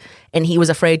child and he was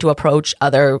afraid to approach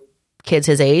other kids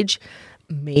his age,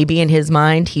 maybe in his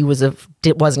mind he was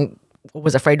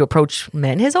afraid to approach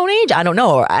men his own age. I don't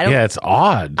know. Yeah, it's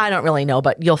odd. I don't really know,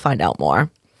 but you'll find out more.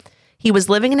 He was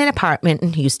living in an apartment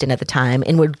in Houston at the time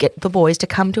and would get the boys to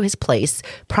come to his place,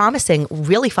 promising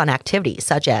really fun activities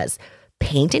such as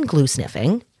paint and glue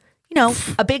sniffing,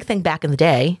 a big thing back in the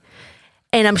day,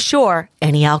 and I'm sure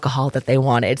any alcohol that they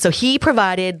wanted. So he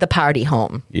provided the party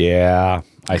home. Yeah,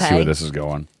 I see where this is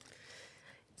going.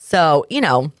 So,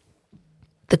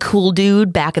 the cool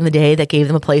dude back in the day that gave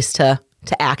them a place to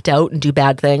act out and do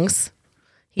bad things,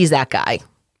 he's that guy.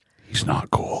 He's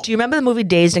not cool. Do you remember the movie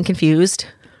Dazed and Confused?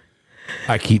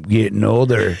 I keep getting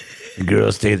older. The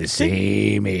girls stay the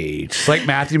same age. It's like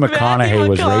Matthew McConaughey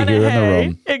was right here in the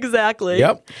room. Exactly.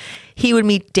 Yep. He would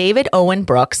meet David Owen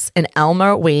Brooks and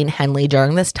Elmer Wayne Henley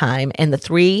during this time, and the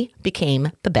three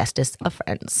became the bestest of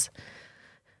friends.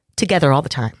 Together all the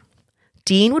time.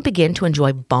 Dean would begin to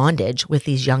enjoy bondage with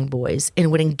these young boys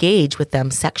and would engage with them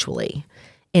sexually.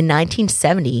 In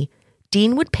 1970,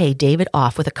 Dean would pay David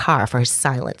off with a car for his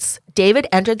silence. David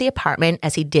entered the apartment,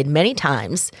 as he did many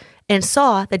times, and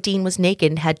saw that Dean was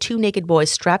naked and had two naked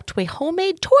boys strapped to a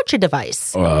homemade torture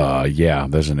device. Yeah,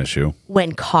 there's an issue.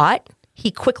 When caught, he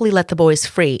quickly let the boys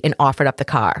free and offered up the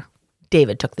car.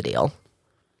 David took the deal.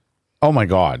 Oh my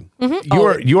God.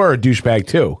 Mm-hmm. You are a douchebag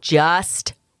too.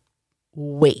 Just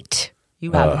wait.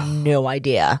 You have no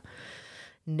idea.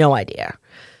 No idea.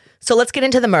 So let's get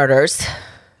into the murders.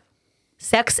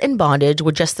 Sex and bondage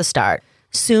were just the start.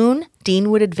 Soon,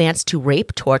 Dean would advance to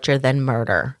rape, torture, then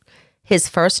murder. His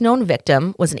first known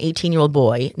victim was an 18-year-old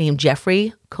boy named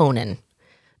Jeffrey Conan.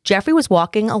 Jeffrey was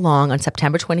walking along on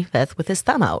September 25th with his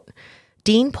thumb out.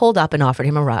 Dean pulled up and offered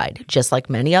him a ride. Just like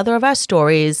many other of our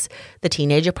stories, the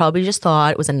teenager probably just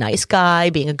thought it was a nice guy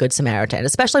being a good Samaritan,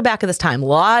 especially back at this time.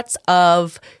 Lots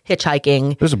of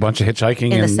hitchhiking. There's a bunch of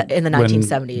hitchhiking in the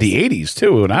 1970s. The 80s,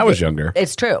 too, when I was younger.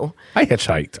 It's true. I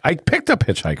hitchhiked. I picked up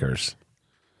hitchhikers.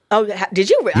 Oh, did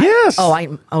you? Yes.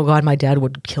 Oh, God, my dad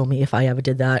would kill me if I ever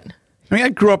did that. I mean, I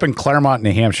grew up in Claremont,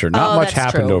 New Hampshire. Not much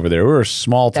happened over there. We were a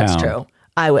small town. That's true.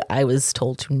 I was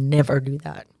told to never do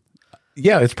that.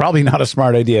 Yeah, it's probably not a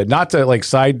smart idea. Not to like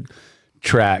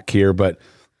sidetrack here, but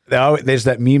there's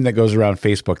that meme that goes around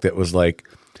Facebook that was like,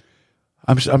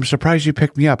 I'm surprised you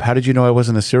picked me up. How did you know I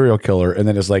wasn't a serial killer? And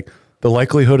then it's like, the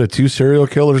likelihood of two serial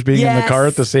killers being in the car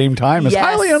at the same time is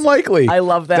highly unlikely. I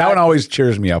love that. That one always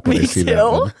cheers me up when I see that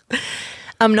one.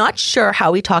 I'm not sure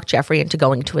how he talked Jeffrey into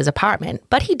going to his apartment,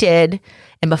 but he did.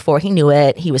 And before he knew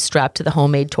it, he was strapped to the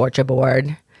homemade torture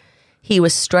board. He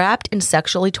was strapped and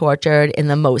sexually tortured in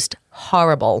the most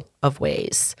horrible of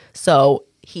ways. So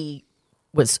he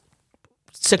was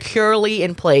securely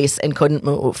in place and couldn't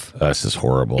move. This is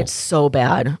horrible. It's so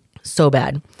bad. So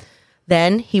bad.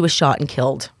 Then he was shot and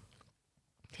killed.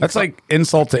 That's like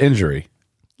insult to injury.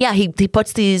 Yeah, he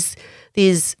puts these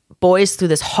boys through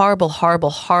this horrible, horrible,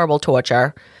 horrible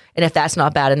torture. And if that's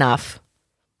not bad enough,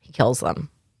 he kills them.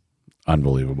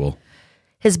 Unbelievable.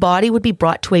 His body would be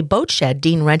brought to a boat shed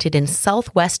Dean rented in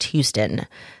southwest Houston.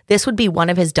 This would be one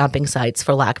of his dumping sites,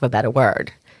 for lack of a better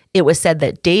word. It was said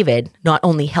that David not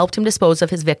only helped him dispose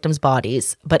of his victims'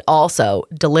 bodies, but also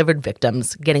delivered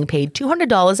victims, getting paid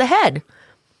 $200 a head.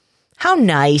 How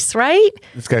nice, right?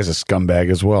 This guy's a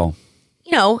scumbag as well.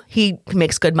 You know, he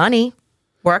makes good money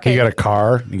working. He got a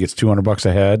car. He gets $200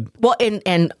 a head. Well, and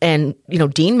you know,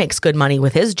 Dean makes good money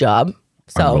with his job.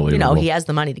 So, you know, he has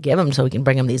the money to give him so he can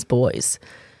bring him these boys.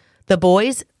 The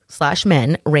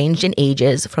boys/men ranged in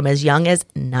ages from as young as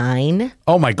 9.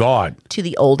 Oh, my God. To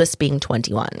the oldest being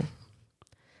 21.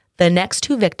 The next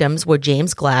two victims were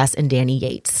James Glass and Danny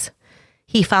Yates.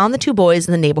 He found the two boys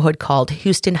in the neighborhood called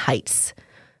Houston Heights.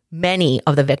 Many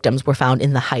of the victims were found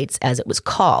in the Heights, as it was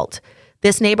called.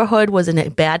 This neighborhood was in a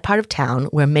bad part of town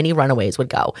where many runaways would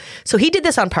go. So he did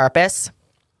this on purpose.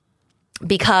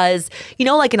 Because, you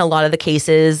know, like in a lot of the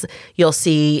cases, you'll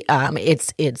see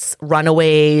it's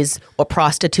runaways or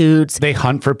prostitutes. They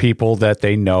hunt for people that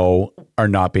they know are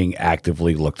not being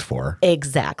actively looked for.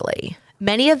 Exactly.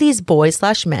 Many of these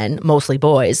boys/men, mostly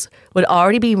boys, would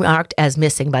already be marked as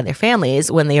missing by their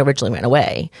families when they originally ran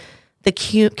away.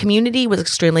 The community was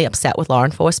extremely upset with law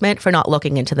enforcement for not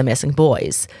looking into the missing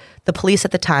boys. The police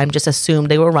at the time just assumed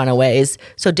they were runaways,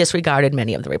 so disregarded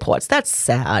many of the reports. That's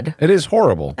sad. It is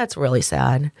horrible. That's really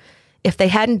sad. If they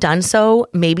hadn't done so,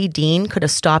 maybe Dean could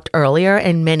have stopped earlier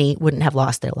and many wouldn't have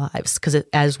lost their lives. Because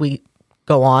as we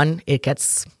go on, it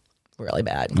gets really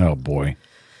bad. Oh, boy.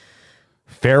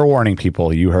 Fair warning,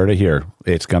 people. You heard it here.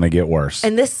 It's going to get worse.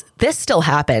 And this still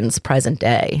happens present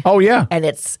day. Oh, yeah. And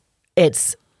it's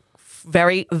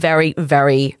very, very,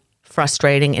 very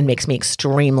frustrating and makes me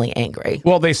extremely angry.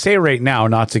 Well, they say right now,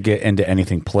 not to get into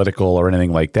anything political or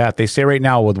anything like that, they say right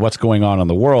now with what's going on in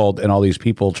the world and all these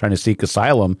people trying to seek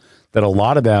asylum, that a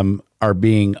lot of them are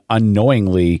being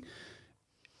unknowingly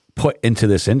put into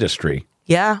this industry.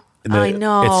 Yeah, I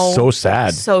know. It's so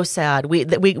sad. So sad.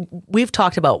 We've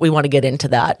talked about, we want to get into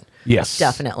that. Yes.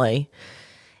 Definitely.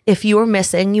 If you are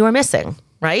missing, you are missing,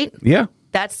 right? Yeah.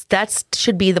 That's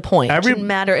should be the point. It shouldn't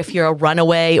matter if you're a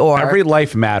runaway or... Every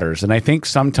life matters. And I think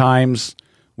sometimes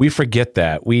we forget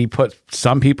that. We put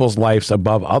some people's lives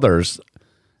above others,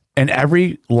 and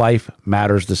every life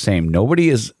matters the same. Nobody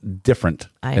is different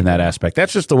in that aspect.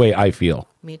 That's just the way I feel.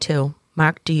 Me too.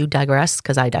 Mark, do you digress?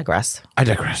 Because I digress. I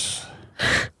digress.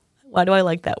 Why do I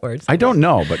like that word? I don't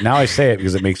know, but now I say it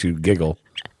because it makes you giggle.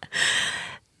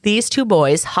 These two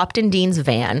boys hopped in Dean's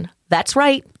van. That's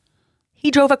right. He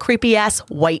drove a creepy-ass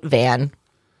white van.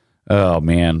 Oh,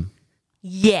 man.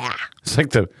 Yeah. It's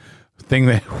like the thing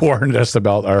they warned us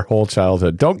about our whole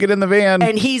childhood. Don't get in the van.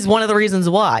 And he's one of the reasons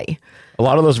why. A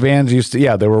lot of those vans used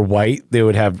to, they were white. They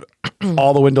would have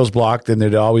all the windows blocked, and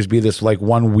there'd always be this like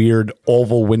one weird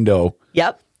oval window.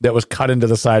 Yep. That was cut into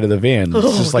the side of the van.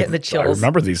 It's just like, the chills. I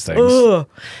remember these things. Ugh.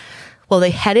 Well,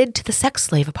 they headed to the sex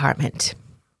slave apartment.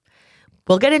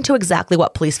 We'll get into exactly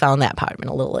what police found in that apartment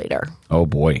a little later. Oh,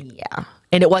 boy. Yeah.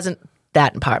 And it wasn't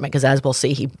that apartment because, as we'll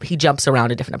see, he jumps around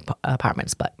to different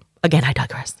apartments. But again, I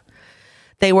digress.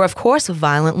 They were, of course,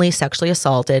 violently sexually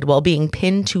assaulted while being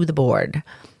pinned to the board.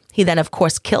 He then, of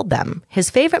course, killed them. His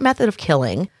favorite method of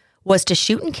killing was to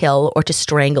shoot and kill or to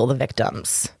strangle the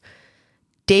victims.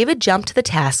 David jumped to the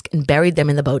task and buried them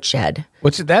in the boat shed.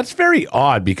 That's very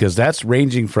odd because that's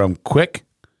ranging from quick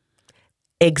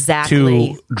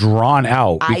exactly to drawn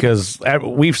out, because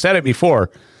we've said it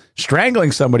before.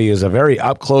 Strangling somebody is a very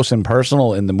up close and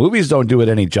personal, and the movies don't do it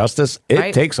any justice.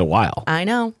 It takes a while. I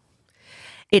know.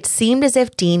 It seemed as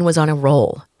if Dean was on a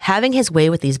roll, having his way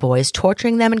with these boys,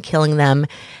 torturing them and killing them,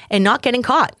 and not getting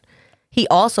caught. He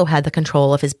also had the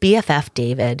control of his BFF,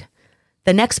 David.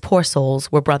 The next poor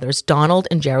souls were brothers Donald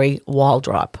and Jerry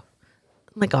Waldrop. Oh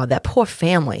my God, that poor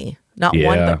family. Not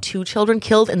one, but two children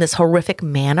killed in this horrific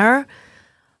manner.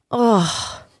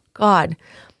 Oh, God.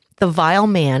 The vile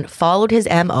man followed his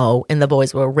M.O., and the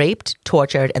boys were raped,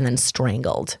 tortured, and then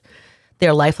strangled.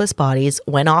 Their lifeless bodies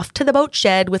went off to the boat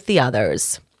shed with the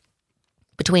others.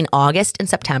 Between August and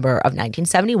September of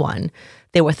 1971,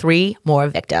 there were 3 more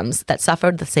victims that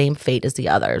suffered the same fate as the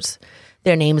others.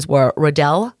 Their names were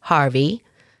Riddell Harvey,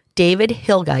 David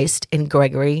Hilgeist, and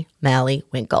Gregory Malley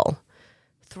Winkle.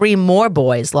 3 more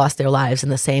boys lost their lives in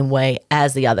the same way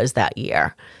as the others that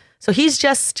year. So he's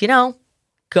just,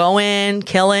 going,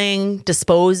 killing,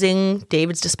 disposing.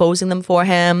 David's disposing them for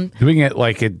him. Doing it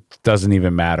like it doesn't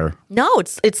even matter. No,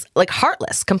 it's like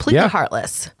heartless, completely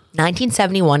heartless.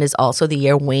 1971 is also the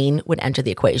year Wayne would enter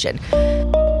the equation.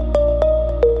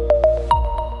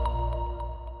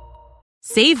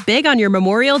 Save big on your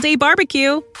Memorial Day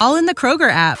barbecue, all in the Kroger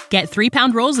app. Get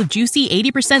 3-pound rolls of juicy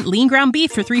 80% lean ground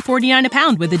beef for $3.49 a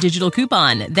pound with a digital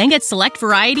coupon. Then get select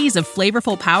varieties of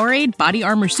flavorful Powerade, Body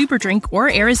Armor Super Drink,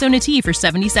 or Arizona tea for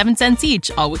 77 cents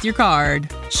each, all with your card.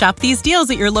 Shop these deals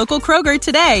at your local Kroger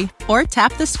today, or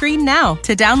tap the screen now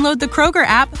to download the Kroger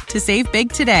app to save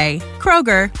big today.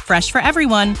 Kroger, fresh for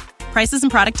everyone. Prices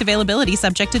and product availability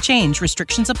subject to change.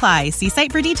 Restrictions apply. See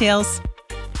site for details.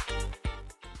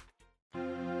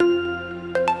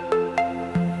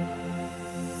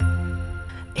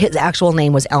 His actual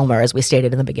name was Elmer, as we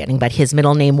stated in the beginning, but his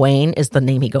middle name, Wayne, is the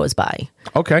name he goes by.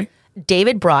 Okay.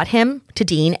 David brought him to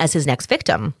Dean as his next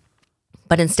victim.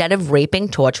 But instead of raping,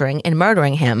 torturing, and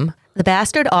murdering him, the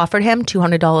bastard offered him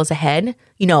 $200 a head,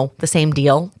 the same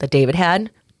deal that David had,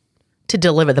 to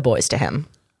deliver the boys to him.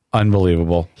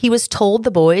 Unbelievable. He was told the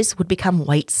boys would become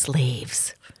white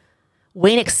slaves.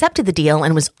 Wayne accepted the deal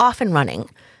and was off and running.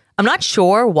 I'm not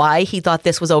sure why he thought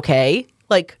this was okay.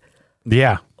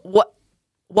 Yeah. What?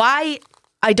 Why?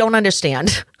 I don't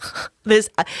understand. There's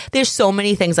so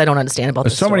many things I don't understand about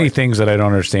this There's so many things that I don't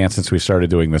understand since we started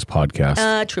doing this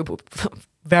podcast. True.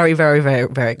 Very, very, very,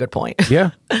 very good point.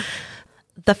 Yeah.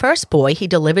 The first boy he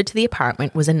delivered to the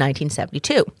apartment was in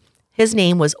 1972. His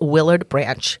name was Willard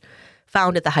Branch.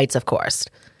 found at the Heights, of course.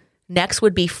 Next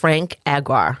would be Frank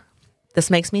Aguirre. This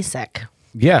makes me sick.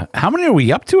 Yeah. How many are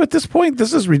we up to at this point?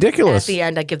 This is ridiculous. At the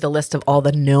end, I give the list of all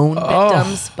the known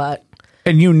victims, but...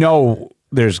 And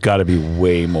there's got to be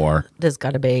way more. There's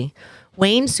got to be.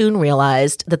 Wayne soon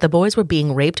realized that the boys were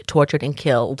being raped, tortured, and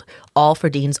killed, all for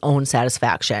Dean's own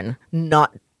satisfaction,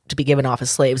 not to be given off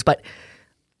as slaves. But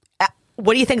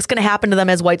what do you think is going to happen to them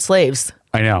as white slaves?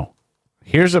 I know.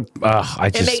 Here's a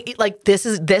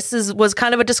this was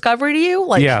kind of a discovery to you.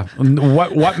 Like, yeah.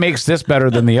 What makes this better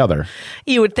than the other?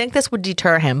 You would think this would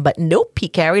deter him, but nope. He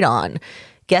carried on.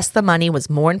 Guess the money was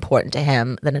more important to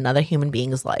him than another human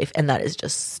being's life, and that is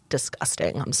just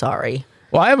disgusting. I'm sorry.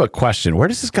 Well, I have a question. Where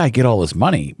does this guy get all his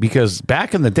money? Because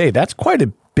back in the day, that's quite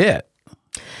a bit.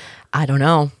 I don't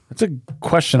know. That's a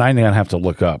question I'm gonna have to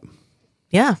look up.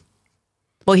 Yeah.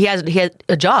 Well, he had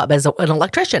a job as an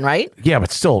electrician, right? Yeah,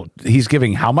 but still, he's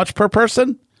giving how much per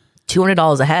person?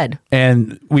 $200 a head.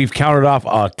 And we've counted off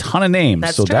a ton of names.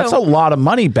 That's so true. That's a lot of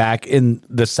money back in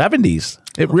the 70s.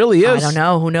 It really is. I don't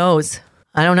know. Who knows?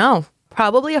 I don't know.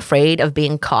 Probably afraid of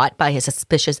being caught by his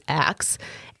suspicious acts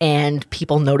and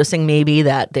people noticing maybe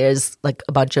that there's like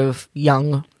a bunch of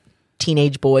young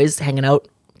teenage boys hanging out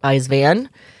by his van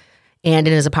and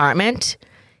in his apartment.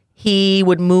 He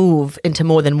would move into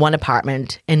more than one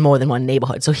apartment in more than one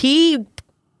neighborhood. So he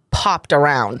popped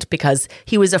around because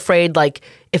he was afraid, like,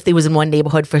 if they was in one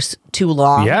neighborhood for too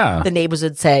long, the neighbors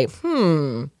would say,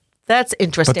 that's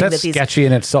interesting. But that's sketchy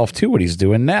in itself, too, what he's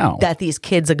doing now. That these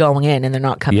kids are going in and they're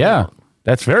not coming out.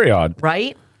 That's very odd.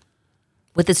 Right?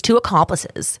 With his two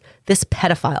accomplices, this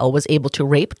pedophile was able to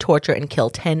rape, torture, and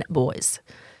kill 10 boys.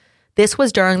 This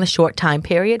was during the short time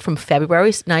period from February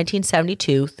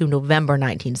 1972 through November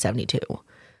 1972.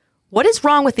 What is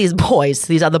wrong with these boys,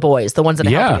 these other boys, the ones that are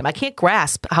helping him? I can't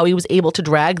grasp how he was able to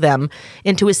drag them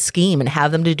into his scheme and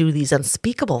have them to do these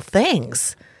unspeakable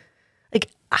things. Like,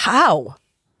 how?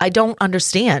 I don't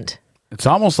understand. It's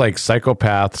almost like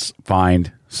psychopaths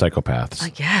find psychopaths. I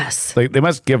guess. They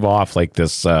must give off like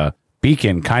this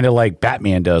beacon, kind of like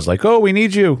Batman does. Like, oh, we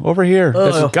need you over here.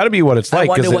 This has got to be what it's like.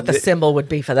 I wonder what the symbol would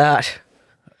be for that.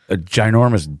 A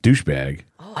ginormous douchebag.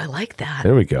 Oh, I like that.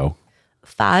 There we go.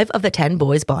 5 of the 10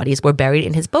 boys' bodies were buried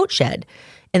in his boat shed,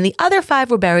 and the other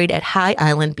 5 were buried at High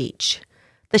Island Beach.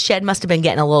 The shed must have been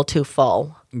getting a little too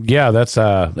full. Yeah, that's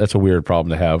a weird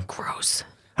problem to have. Gross.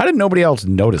 How did nobody else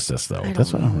notice this, though?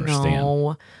 That's what I don't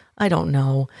understand. I don't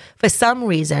know. For some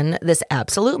reason, this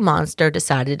absolute monster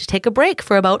decided to take a break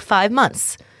for about 5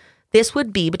 months. This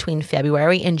would be between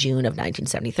February and June of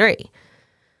 1973.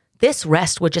 This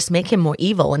rest would just make him more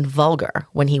evil and vulgar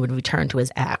when he would return to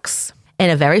his acts. In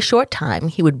a very short time,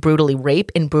 he would brutally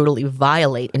rape and brutally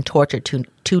violate and torture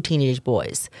two teenage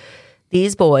boys.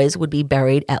 These boys would be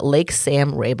buried at Lake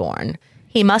Sam Rayborn.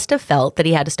 He must have felt that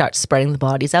he had to start spreading the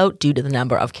bodies out due to the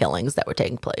number of killings that were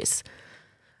taking place.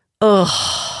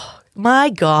 Ugh, my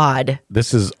God.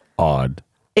 This is odd.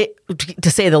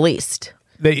 To say the least.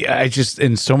 I just,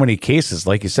 in so many cases,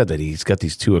 like you said, that he's got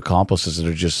these 2 accomplices that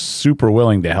are just super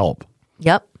willing to help.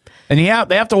 Yep. And they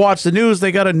have to watch the news.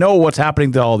 They got to know what's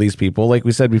happening to all these people, like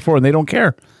we said before, and they don't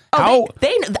care. Oh,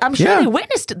 I'm sure they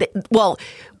witnessed it.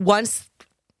 Once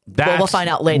we'll find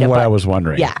out later. What I was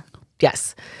wondering. Yeah.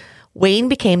 Yes. Wayne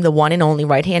became the one and only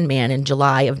right-hand man in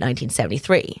July of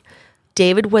 1973.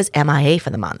 David was MIA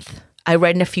for the month. I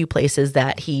read in a few places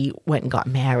that he went and got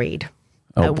married.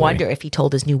 I wonder if he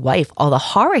told his new wife all the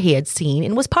horror he had seen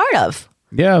and was part of.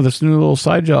 Yeah, this new little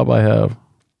side job I have.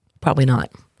 Probably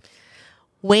not.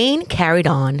 Wayne carried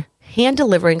on,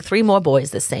 hand-delivering 3 more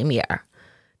boys this same year.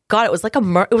 God, it was like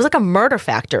a murder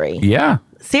factory. Yeah.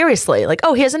 Seriously. Like,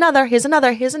 oh, here's another, here's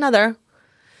another, here's another.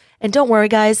 And don't worry,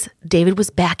 guys, David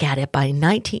was back at it by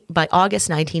August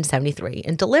 1973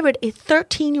 and delivered a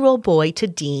 13-year-old boy to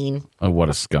Dean. Oh, what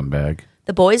a scumbag.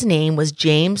 The boy's name was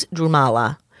James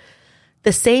Drumala.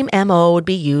 The same MO would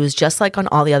be used just like on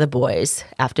all the other boys.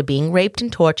 After being raped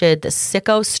and tortured, the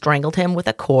sicko strangled him with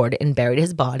a cord and buried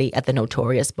his body at the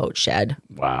notorious boat shed.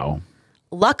 Wow.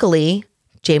 Luckily,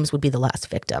 James would be the last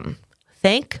victim.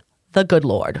 Thank the good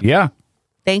Lord. Yeah.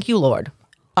 Thank you, Lord.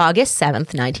 August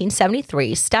 7th,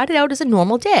 1973 started out as a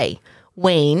normal day.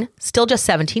 Wayne, still just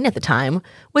 17 at the time,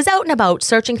 was out and about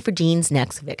searching for Dean's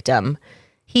next victim.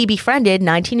 He befriended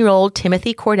 19-year-old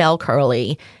Timothy Cordell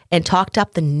Curley and talked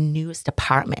up the newest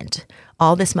apartment.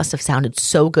 All this must have sounded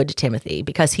so good to Timothy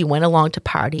because he went along to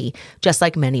party just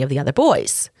like many of the other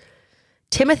boys.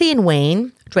 Timothy and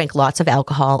Wayne drank lots of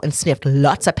alcohol and sniffed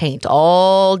lots of paint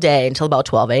all day until about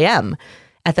 12 a.m.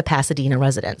 at the Pasadena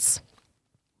residence.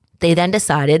 They then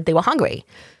decided they were hungry,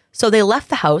 so they left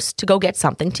the house to go get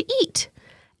something to eat.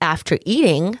 After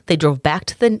eating, they drove back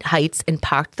to the Heights and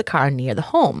parked the car near the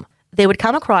home. They would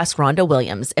come across Rhonda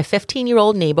Williams, a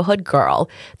 15-year-old neighborhood girl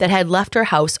that had left her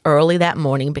house early that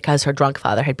morning because her drunk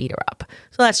father had beat her up.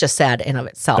 So that's just sad in of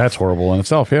itself. That's horrible in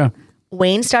itself, yeah.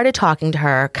 Wayne started talking to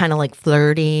her, kind of like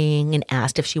flirting, and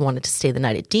asked if she wanted to stay the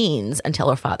night at Dean's until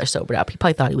her father sobered up. He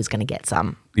probably thought he was going to get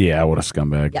some. Yeah, what a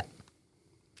scumbag. Yep.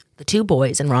 The two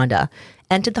boys and Rhonda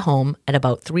entered the home at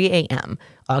about 3 a.m.,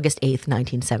 August 8th,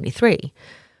 1973.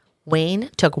 Wayne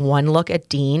took one look at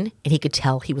Dean, and he could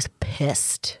tell he was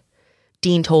pissed.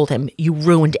 Dean told him, "You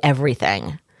ruined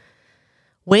everything."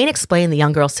 Wayne explained the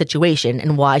young girl's situation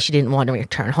and why she didn't want to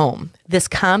return home. This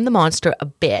calmed the monster a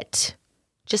bit,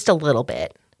 just a little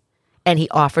bit, and he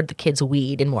offered the kids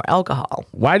weed and more alcohol.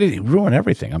 Why did he ruin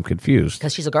everything? I'm confused.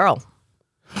 Because she's a girl.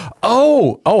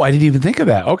 Oh, I didn't even think of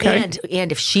that. Okay.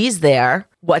 And if she's there,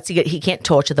 what's he can't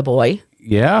torture the boy.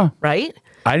 Yeah. Right?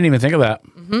 I didn't even think of that.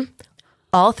 Mm-hmm.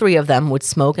 All three of them would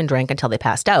smoke and drink until they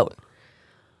passed out.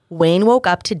 Wayne woke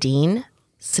up to Dean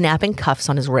snapping cuffs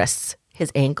on his wrists.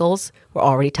 His ankles were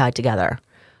already tied together.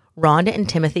 Rhonda and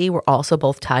Timothy were also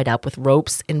both tied up with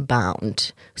ropes and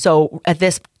bound. So at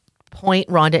this point,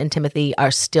 Rhonda and Timothy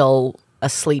are still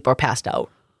asleep or passed out.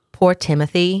 Poor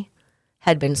Timothy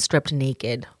had been stripped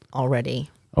naked already.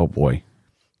 Oh, boy.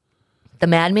 The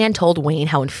madman told Wayne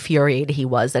how infuriated he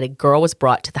was that a girl was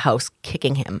brought to the house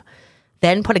kicking him,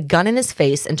 then put a gun in his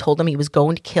face and told him he was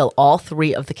going to kill all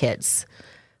three of the kids.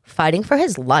 Fighting for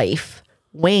his life,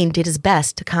 Wayne did his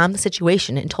best to calm the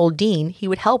situation and told Dean he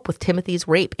would help with Timothy's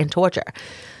rape and torture.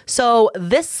 So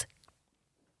this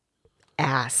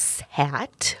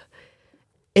asshat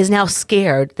is now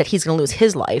scared that he's going to lose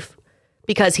his life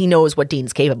because he knows what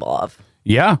Dean's capable of.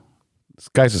 Yeah. This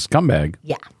guy's a scumbag.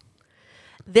 Yeah.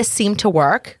 This seemed to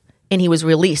work, and he was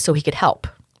released so he could help.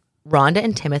 Rhonda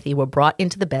and Timothy were brought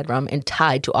into the bedroom and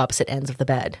tied to opposite ends of the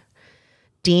bed.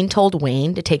 Dean told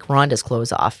Wayne to take Rhonda's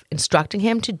clothes off, instructing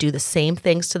him to do the same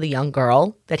things to the young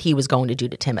girl that he was going to do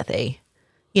to Timothy.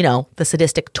 You know, the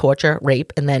sadistic torture,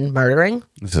 rape, and then murdering.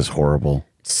 This is horrible.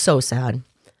 So sad.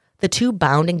 The two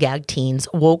bound and gagged teens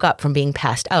woke up from being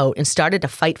passed out and started to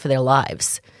fight for their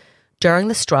lives. During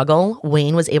the struggle,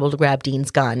 Wayne was able to grab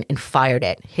Dean's gun and fired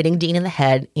it, hitting Dean in the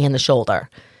head and the shoulder.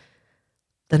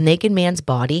 The naked man's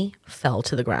body fell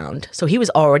to the ground. So he was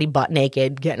already butt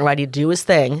naked, getting ready to do his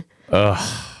thing.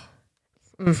 Ugh.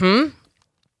 Mm-hmm.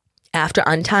 After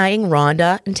untying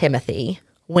Rhonda and Timothy,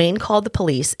 Wayne called the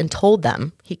police and told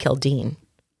them he killed Dean.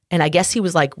 And I guess he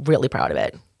was like really proud of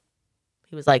it.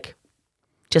 He was like,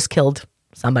 just killed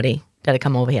somebody. Gotta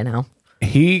come over here now.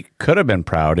 He could have been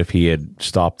proud if he had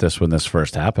stopped this when this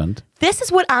first happened. This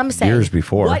is what I'm saying. Years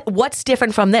before. What's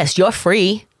different from this? You're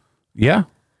free. Yeah.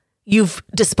 You've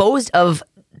disposed of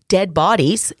dead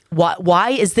bodies. Why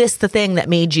is this the thing that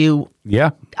made you?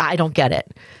 Yeah. I don't get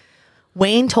it.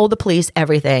 Wayne told the police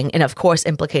everything and, of course,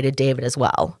 implicated David as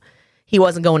well. He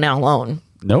wasn't going down alone.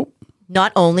 Nope.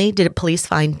 Not only did police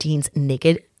find Dean's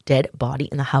naked, dead body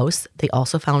in the house, they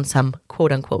also found some,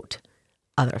 quote unquote,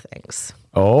 other things.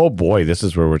 Oh, boy. This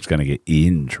is where it's going to get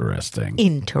interesting.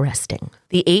 Interesting.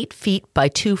 The 8 feet by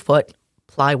 2 foot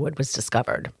plywood was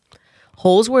discovered.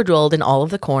 Holes were drilled in all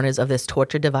of the corners of this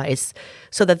torture device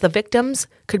so that the victims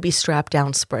could be strapped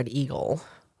down spread eagle.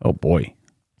 Oh, boy.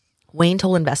 Wayne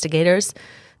told investigators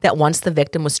that once the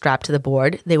victim was strapped to the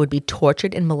board, they would be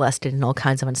tortured and molested in all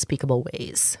kinds of unspeakable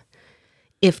ways.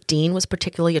 If Dean was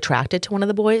particularly attracted to one of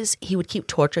the boys, he would keep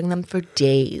torturing them for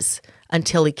days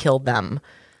until he killed them.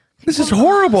 This is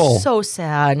horrible. So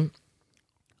sad.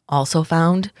 Also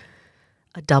found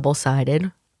a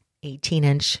double-sided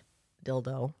 18-inch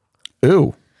dildo.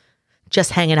 Ooh.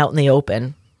 Just hanging out in the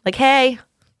open. Like, hey,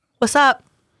 what's up?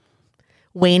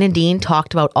 Wayne and Dean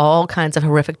talked about all kinds of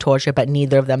horrific torture, but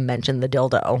neither of them mentioned the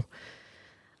dildo.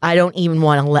 I don't even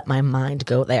want to let my mind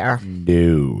go there.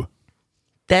 No.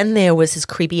 Then there was his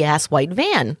creepy-ass white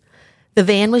van. The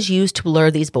van was used to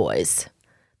lure these boys.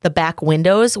 The back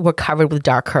windows were covered with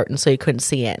dark curtains so you couldn't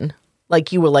see in.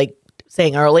 Like you were like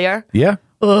saying earlier. Yeah.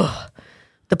 Ugh.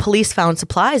 The police found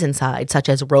supplies inside, such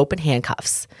as rope and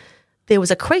handcuffs. There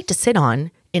was a crate to sit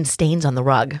on and stains on the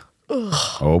rug.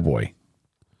 Ugh. Oh, boy.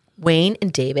 Wayne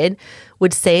and David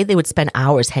would say they would spend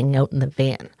hours hanging out in the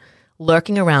van,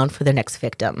 lurking around for their next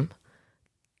victim.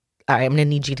 All right, I'm going to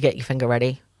need you to get your finger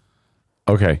ready.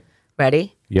 Okay.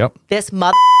 Ready? Yep. This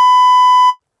mother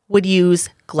would use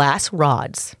glass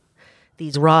rods.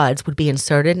 These rods would be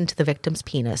inserted into the victim's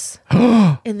penis.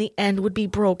 And the end would be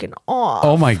broken off.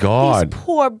 Oh, my God. These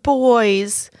poor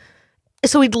boys.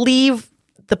 So he'd leave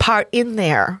the part in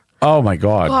there. Oh, my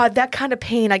God. God, that kind of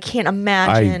pain, I can't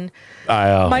imagine.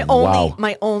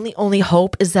 My only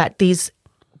hope is that these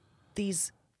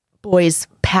these boys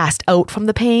passed out from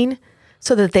the pain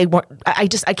so that they weren't. I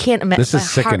can't imagine. This is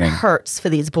sickening. My heart hurts for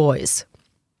these boys.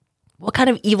 What kind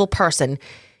of evil person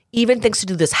even thinks to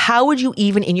do this? How would you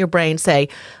even in your brain say,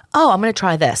 "Oh, I'm going to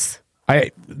try this"?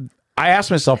 I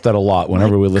ask myself that a lot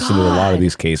whenever we listen to a lot of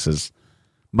these cases.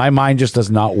 My mind just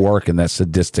does not work in that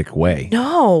sadistic way.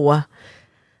 No.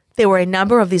 There were a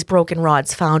number of these broken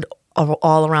rods found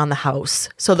all around the house.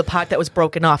 So the part that was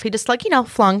broken off, he just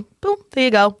flung. Boom, there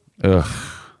you go. Ugh.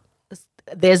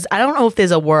 I don't know if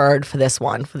there's a word for this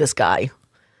one, for this guy.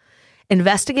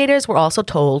 Investigators were also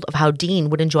told of how Dean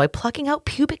would enjoy plucking out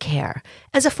pubic hair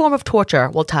as a form of torture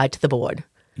while tied to the board.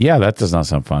 Yeah, that does not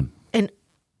sound fun. And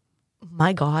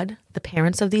my God, the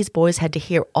parents of these boys had to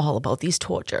hear all about these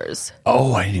tortures.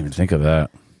 Oh, I didn't even think of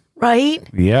that. Right?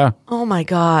 Yeah. Oh my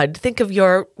God. Think of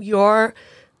your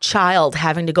child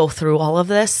having to go through all of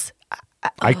this.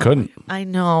 I couldn't. I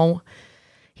know.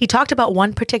 He talked about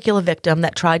one particular victim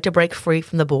that tried to break free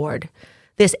from the board.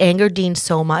 This angered Dean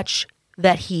so much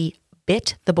that he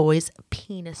bit the boy's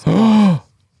penis off.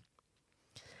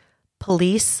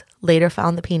 Police later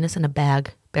found the penis in a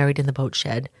bag buried in the boat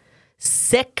shed.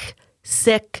 Sick.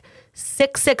 I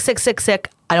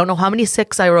don't know how many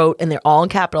sicks I wrote, and they're all in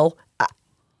capital.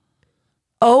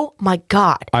 Oh my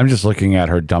God. I'm just looking at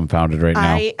her dumbfounded right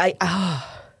now.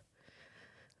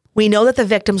 We know that the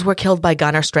victims were killed by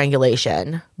gun or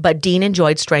strangulation, but Dean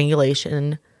enjoyed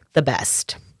strangulation the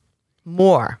best.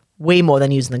 Way more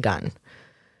than using the gun.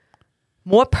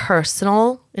 More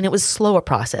personal, and it was a slower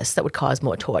process that would cause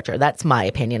more torture. That's my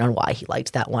opinion on why he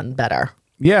liked that one better.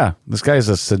 Yeah, this guy's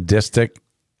a sadistic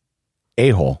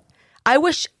a-hole. I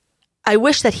wish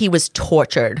that he was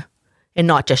tortured and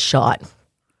not just shot.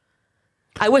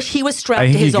 I wish he was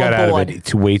strapped to his own board. I think he got out of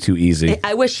it way too easy.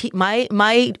 I wish it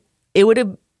would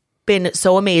have been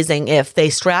so amazing if they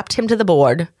strapped him to the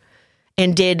board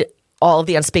and did all of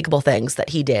the unspeakable things that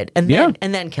he did, and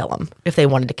then kill him if they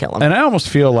wanted to kill him. And I almost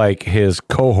feel like his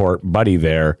cohort buddy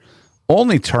there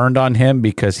only turned on him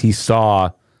because he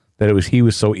saw that he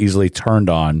was so easily turned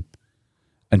on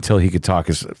until he could talk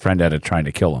his friend out of trying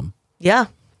to kill him. Yeah.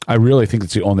 I really think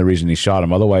that's the only reason he shot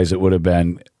him. Otherwise, it would have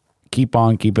been keep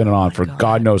on keeping it on for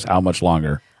God knows how much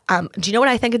longer. Do you know what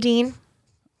I think of Dean?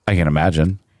 I can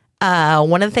imagine.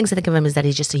 One of the things I think of him is that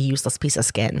he's just a useless piece of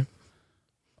skin.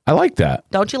 I like that.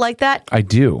 Don't you like that? I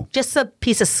do. Just a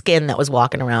piece of skin that was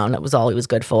walking around. That was all he was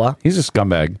good for. He's a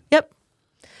scumbag. Yep.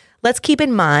 Let's keep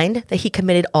in mind that he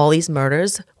committed all these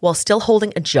murders while still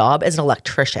holding a job as an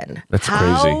electrician. That's crazy.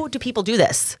 How do people do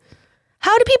this?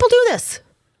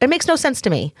 It makes no sense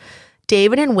to me.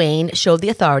 David and Wayne showed the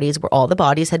authorities where all the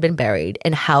bodies had been buried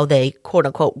and how they, quote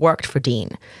unquote, worked for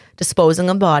Dean, disposing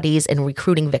of bodies and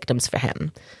recruiting victims for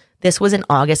him. This was in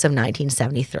August of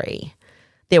 1973.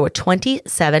 There were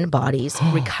 27 bodies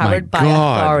recovered by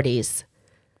authorities.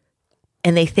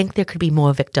 And they think there could be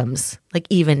more victims, like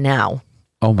even now.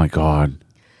 Oh my God.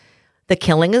 The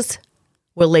killings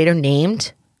were later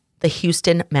named the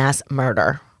Houston mass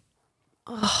murder.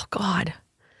 Oh God.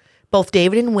 Both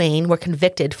David and Wayne were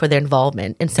convicted for their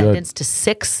involvement and sentenced to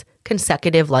 6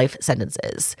 consecutive life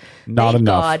sentences. Not Thank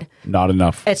enough. God. Not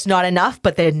enough. It's not enough,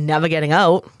 but they're never getting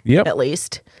out. Yep. At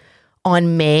least.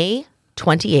 On May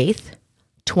 28th,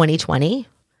 2020,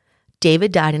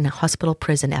 David died in a hospital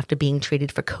prison after being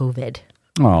treated for COVID.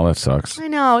 Oh, that sucks. I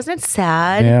know. Isn't it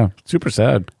sad? Yeah, super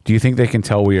sad. Do you think they can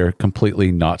tell we are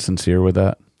completely not sincere with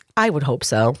that? I would hope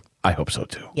so. I hope so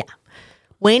too. Yeah.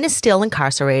 Wayne is still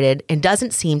incarcerated and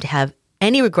doesn't seem to have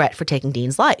any regret for taking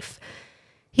Dean's life.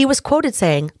 He was quoted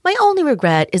saying, "My only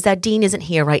regret is that Dean isn't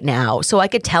here right now, so I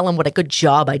could tell him what a good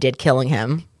job I did killing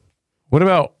him." What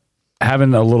about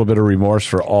having a little bit of remorse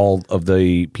for all of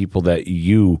the people that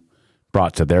you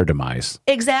brought to their demise?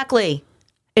 Exactly.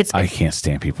 I can't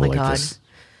stand people like this.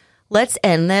 Let's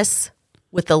end this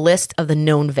with the list of the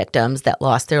known victims that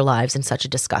lost their lives in such a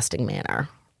disgusting manner.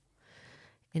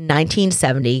 In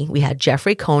 1970, we had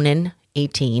Jeffrey Conan,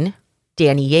 18,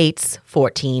 Danny Yates,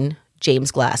 14,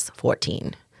 James Glass,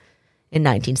 14. In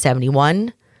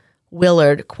 1971,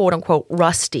 Willard, quote unquote,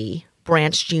 Rusty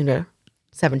Branch Jr.,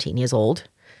 17 years old,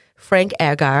 Frank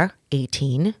Agar,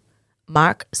 18,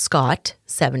 Mark Scott,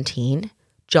 17,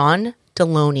 John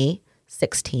Deloney,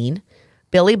 16,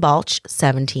 Billy Balch,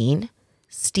 17,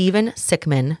 Stephen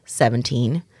Sickman,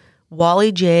 17,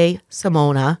 Wally J.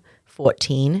 Simona,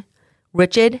 14,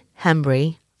 Richard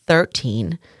Hembry,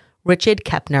 13, Richard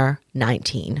Kepner,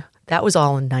 19. That was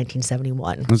all in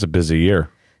 1971. It was a busy year.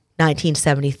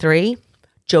 1973,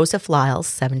 Joseph Lyles,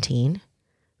 17,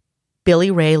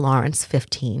 Billy Ray Lawrence,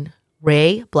 15,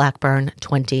 Ray Blackburn,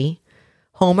 20,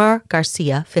 Homer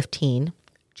Garcia, 15,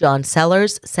 John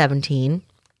Sellers, 17,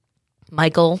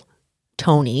 Michael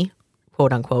Tony,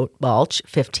 quote unquote, Balch,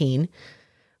 15.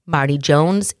 Marty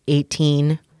Jones,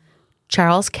 18.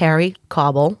 Charles Carey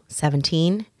Cobble,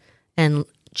 17. And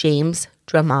James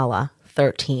Dramala,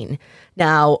 13.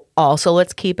 Now, also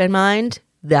let's keep in mind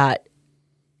that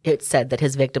it said that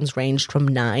his victims ranged from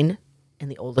 9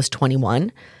 and the oldest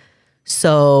 21.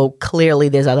 So clearly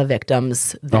there's other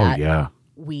victims that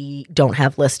we don't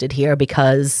have listed here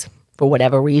because for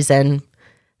whatever reason,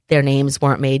 their names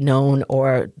weren't made known,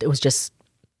 or it was just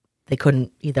they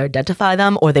couldn't either identify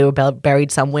them or they were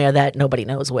buried somewhere that nobody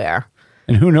knows where.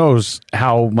 And who knows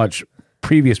how much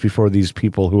previous before these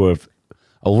people who have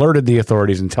alerted the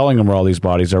authorities and telling them where all these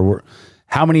bodies are,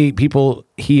 how many people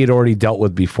he had already dealt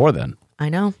with before then. I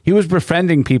know. He was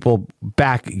befriending people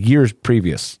back years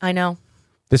previous. I know.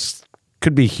 This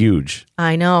could be huge.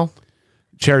 I know.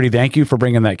 Charity, thank you for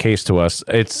bringing that case to us.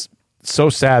 It's so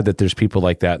sad that there's people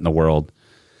like that in the world.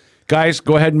 Guys,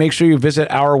 go ahead and make sure you visit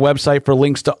our website for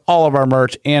links to all of our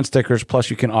merch and stickers. Plus,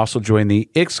 you can also join the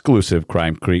exclusive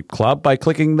Crime Creep Club by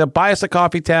clicking the Buy Us a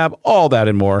Coffee tab. All that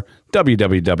and more.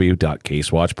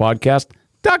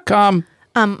 www.casewatchpodcast.com.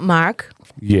 Mark?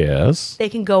 Yes? They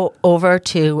can go over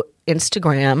to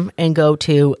Instagram and go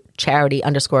to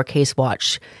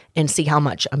charity_casewatch and see how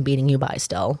much I'm beating you by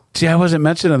still. See, I wasn't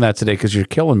mentioning that today because you're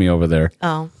killing me over there.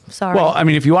 Oh, sorry. Well, I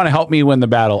mean, if you want to help me win the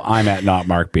battle, I'm at not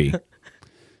Mark B.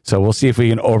 So we'll see if we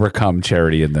can overcome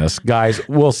Charity in this. Guys,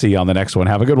 we'll see you on the next one.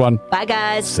 Have a good one. Bye,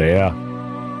 guys. See ya.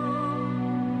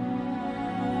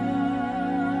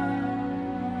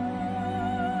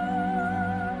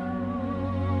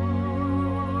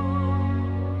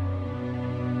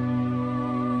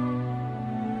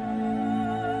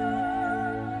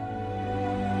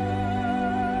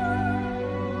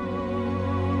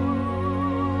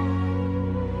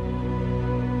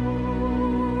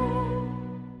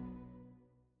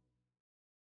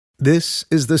 This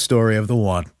is the story of the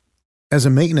one. As a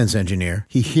maintenance engineer,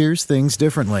 he hears things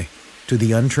differently. To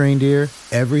the untrained ear,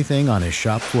 everything on his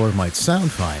shop floor might sound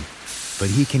fine,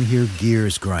 but he can hear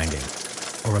gears grinding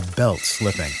or a belt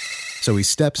slipping. So he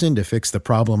steps in to fix the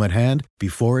problem at hand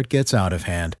before it gets out of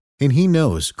hand. And he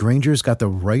knows Grainger's got the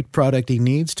right product he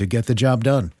needs to get the job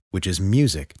done, which is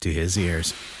music to his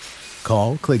ears.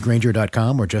 Call, click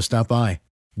Grainger.com, or just stop by.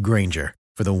 Grainger,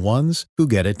 for the ones who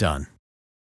get it done.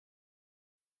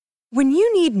 When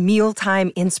you need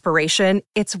mealtime inspiration,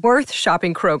 it's worth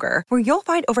shopping Kroger, where you'll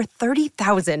find over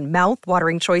 30,000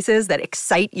 mouth-watering choices that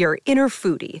excite your inner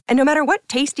foodie. And no matter what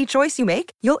tasty choice you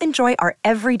make, you'll enjoy our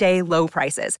everyday low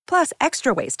prices, plus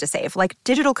extra ways to save, like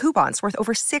digital coupons worth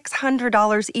over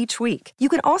 $600 each week. You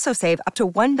can also save up to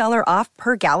 $1 off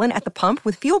per gallon at the pump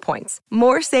with fuel points.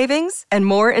 More savings and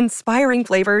more inspiring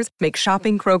flavors make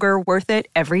shopping Kroger worth it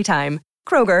every time.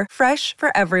 Kroger, fresh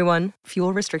for everyone.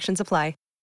 Fuel restrictions apply.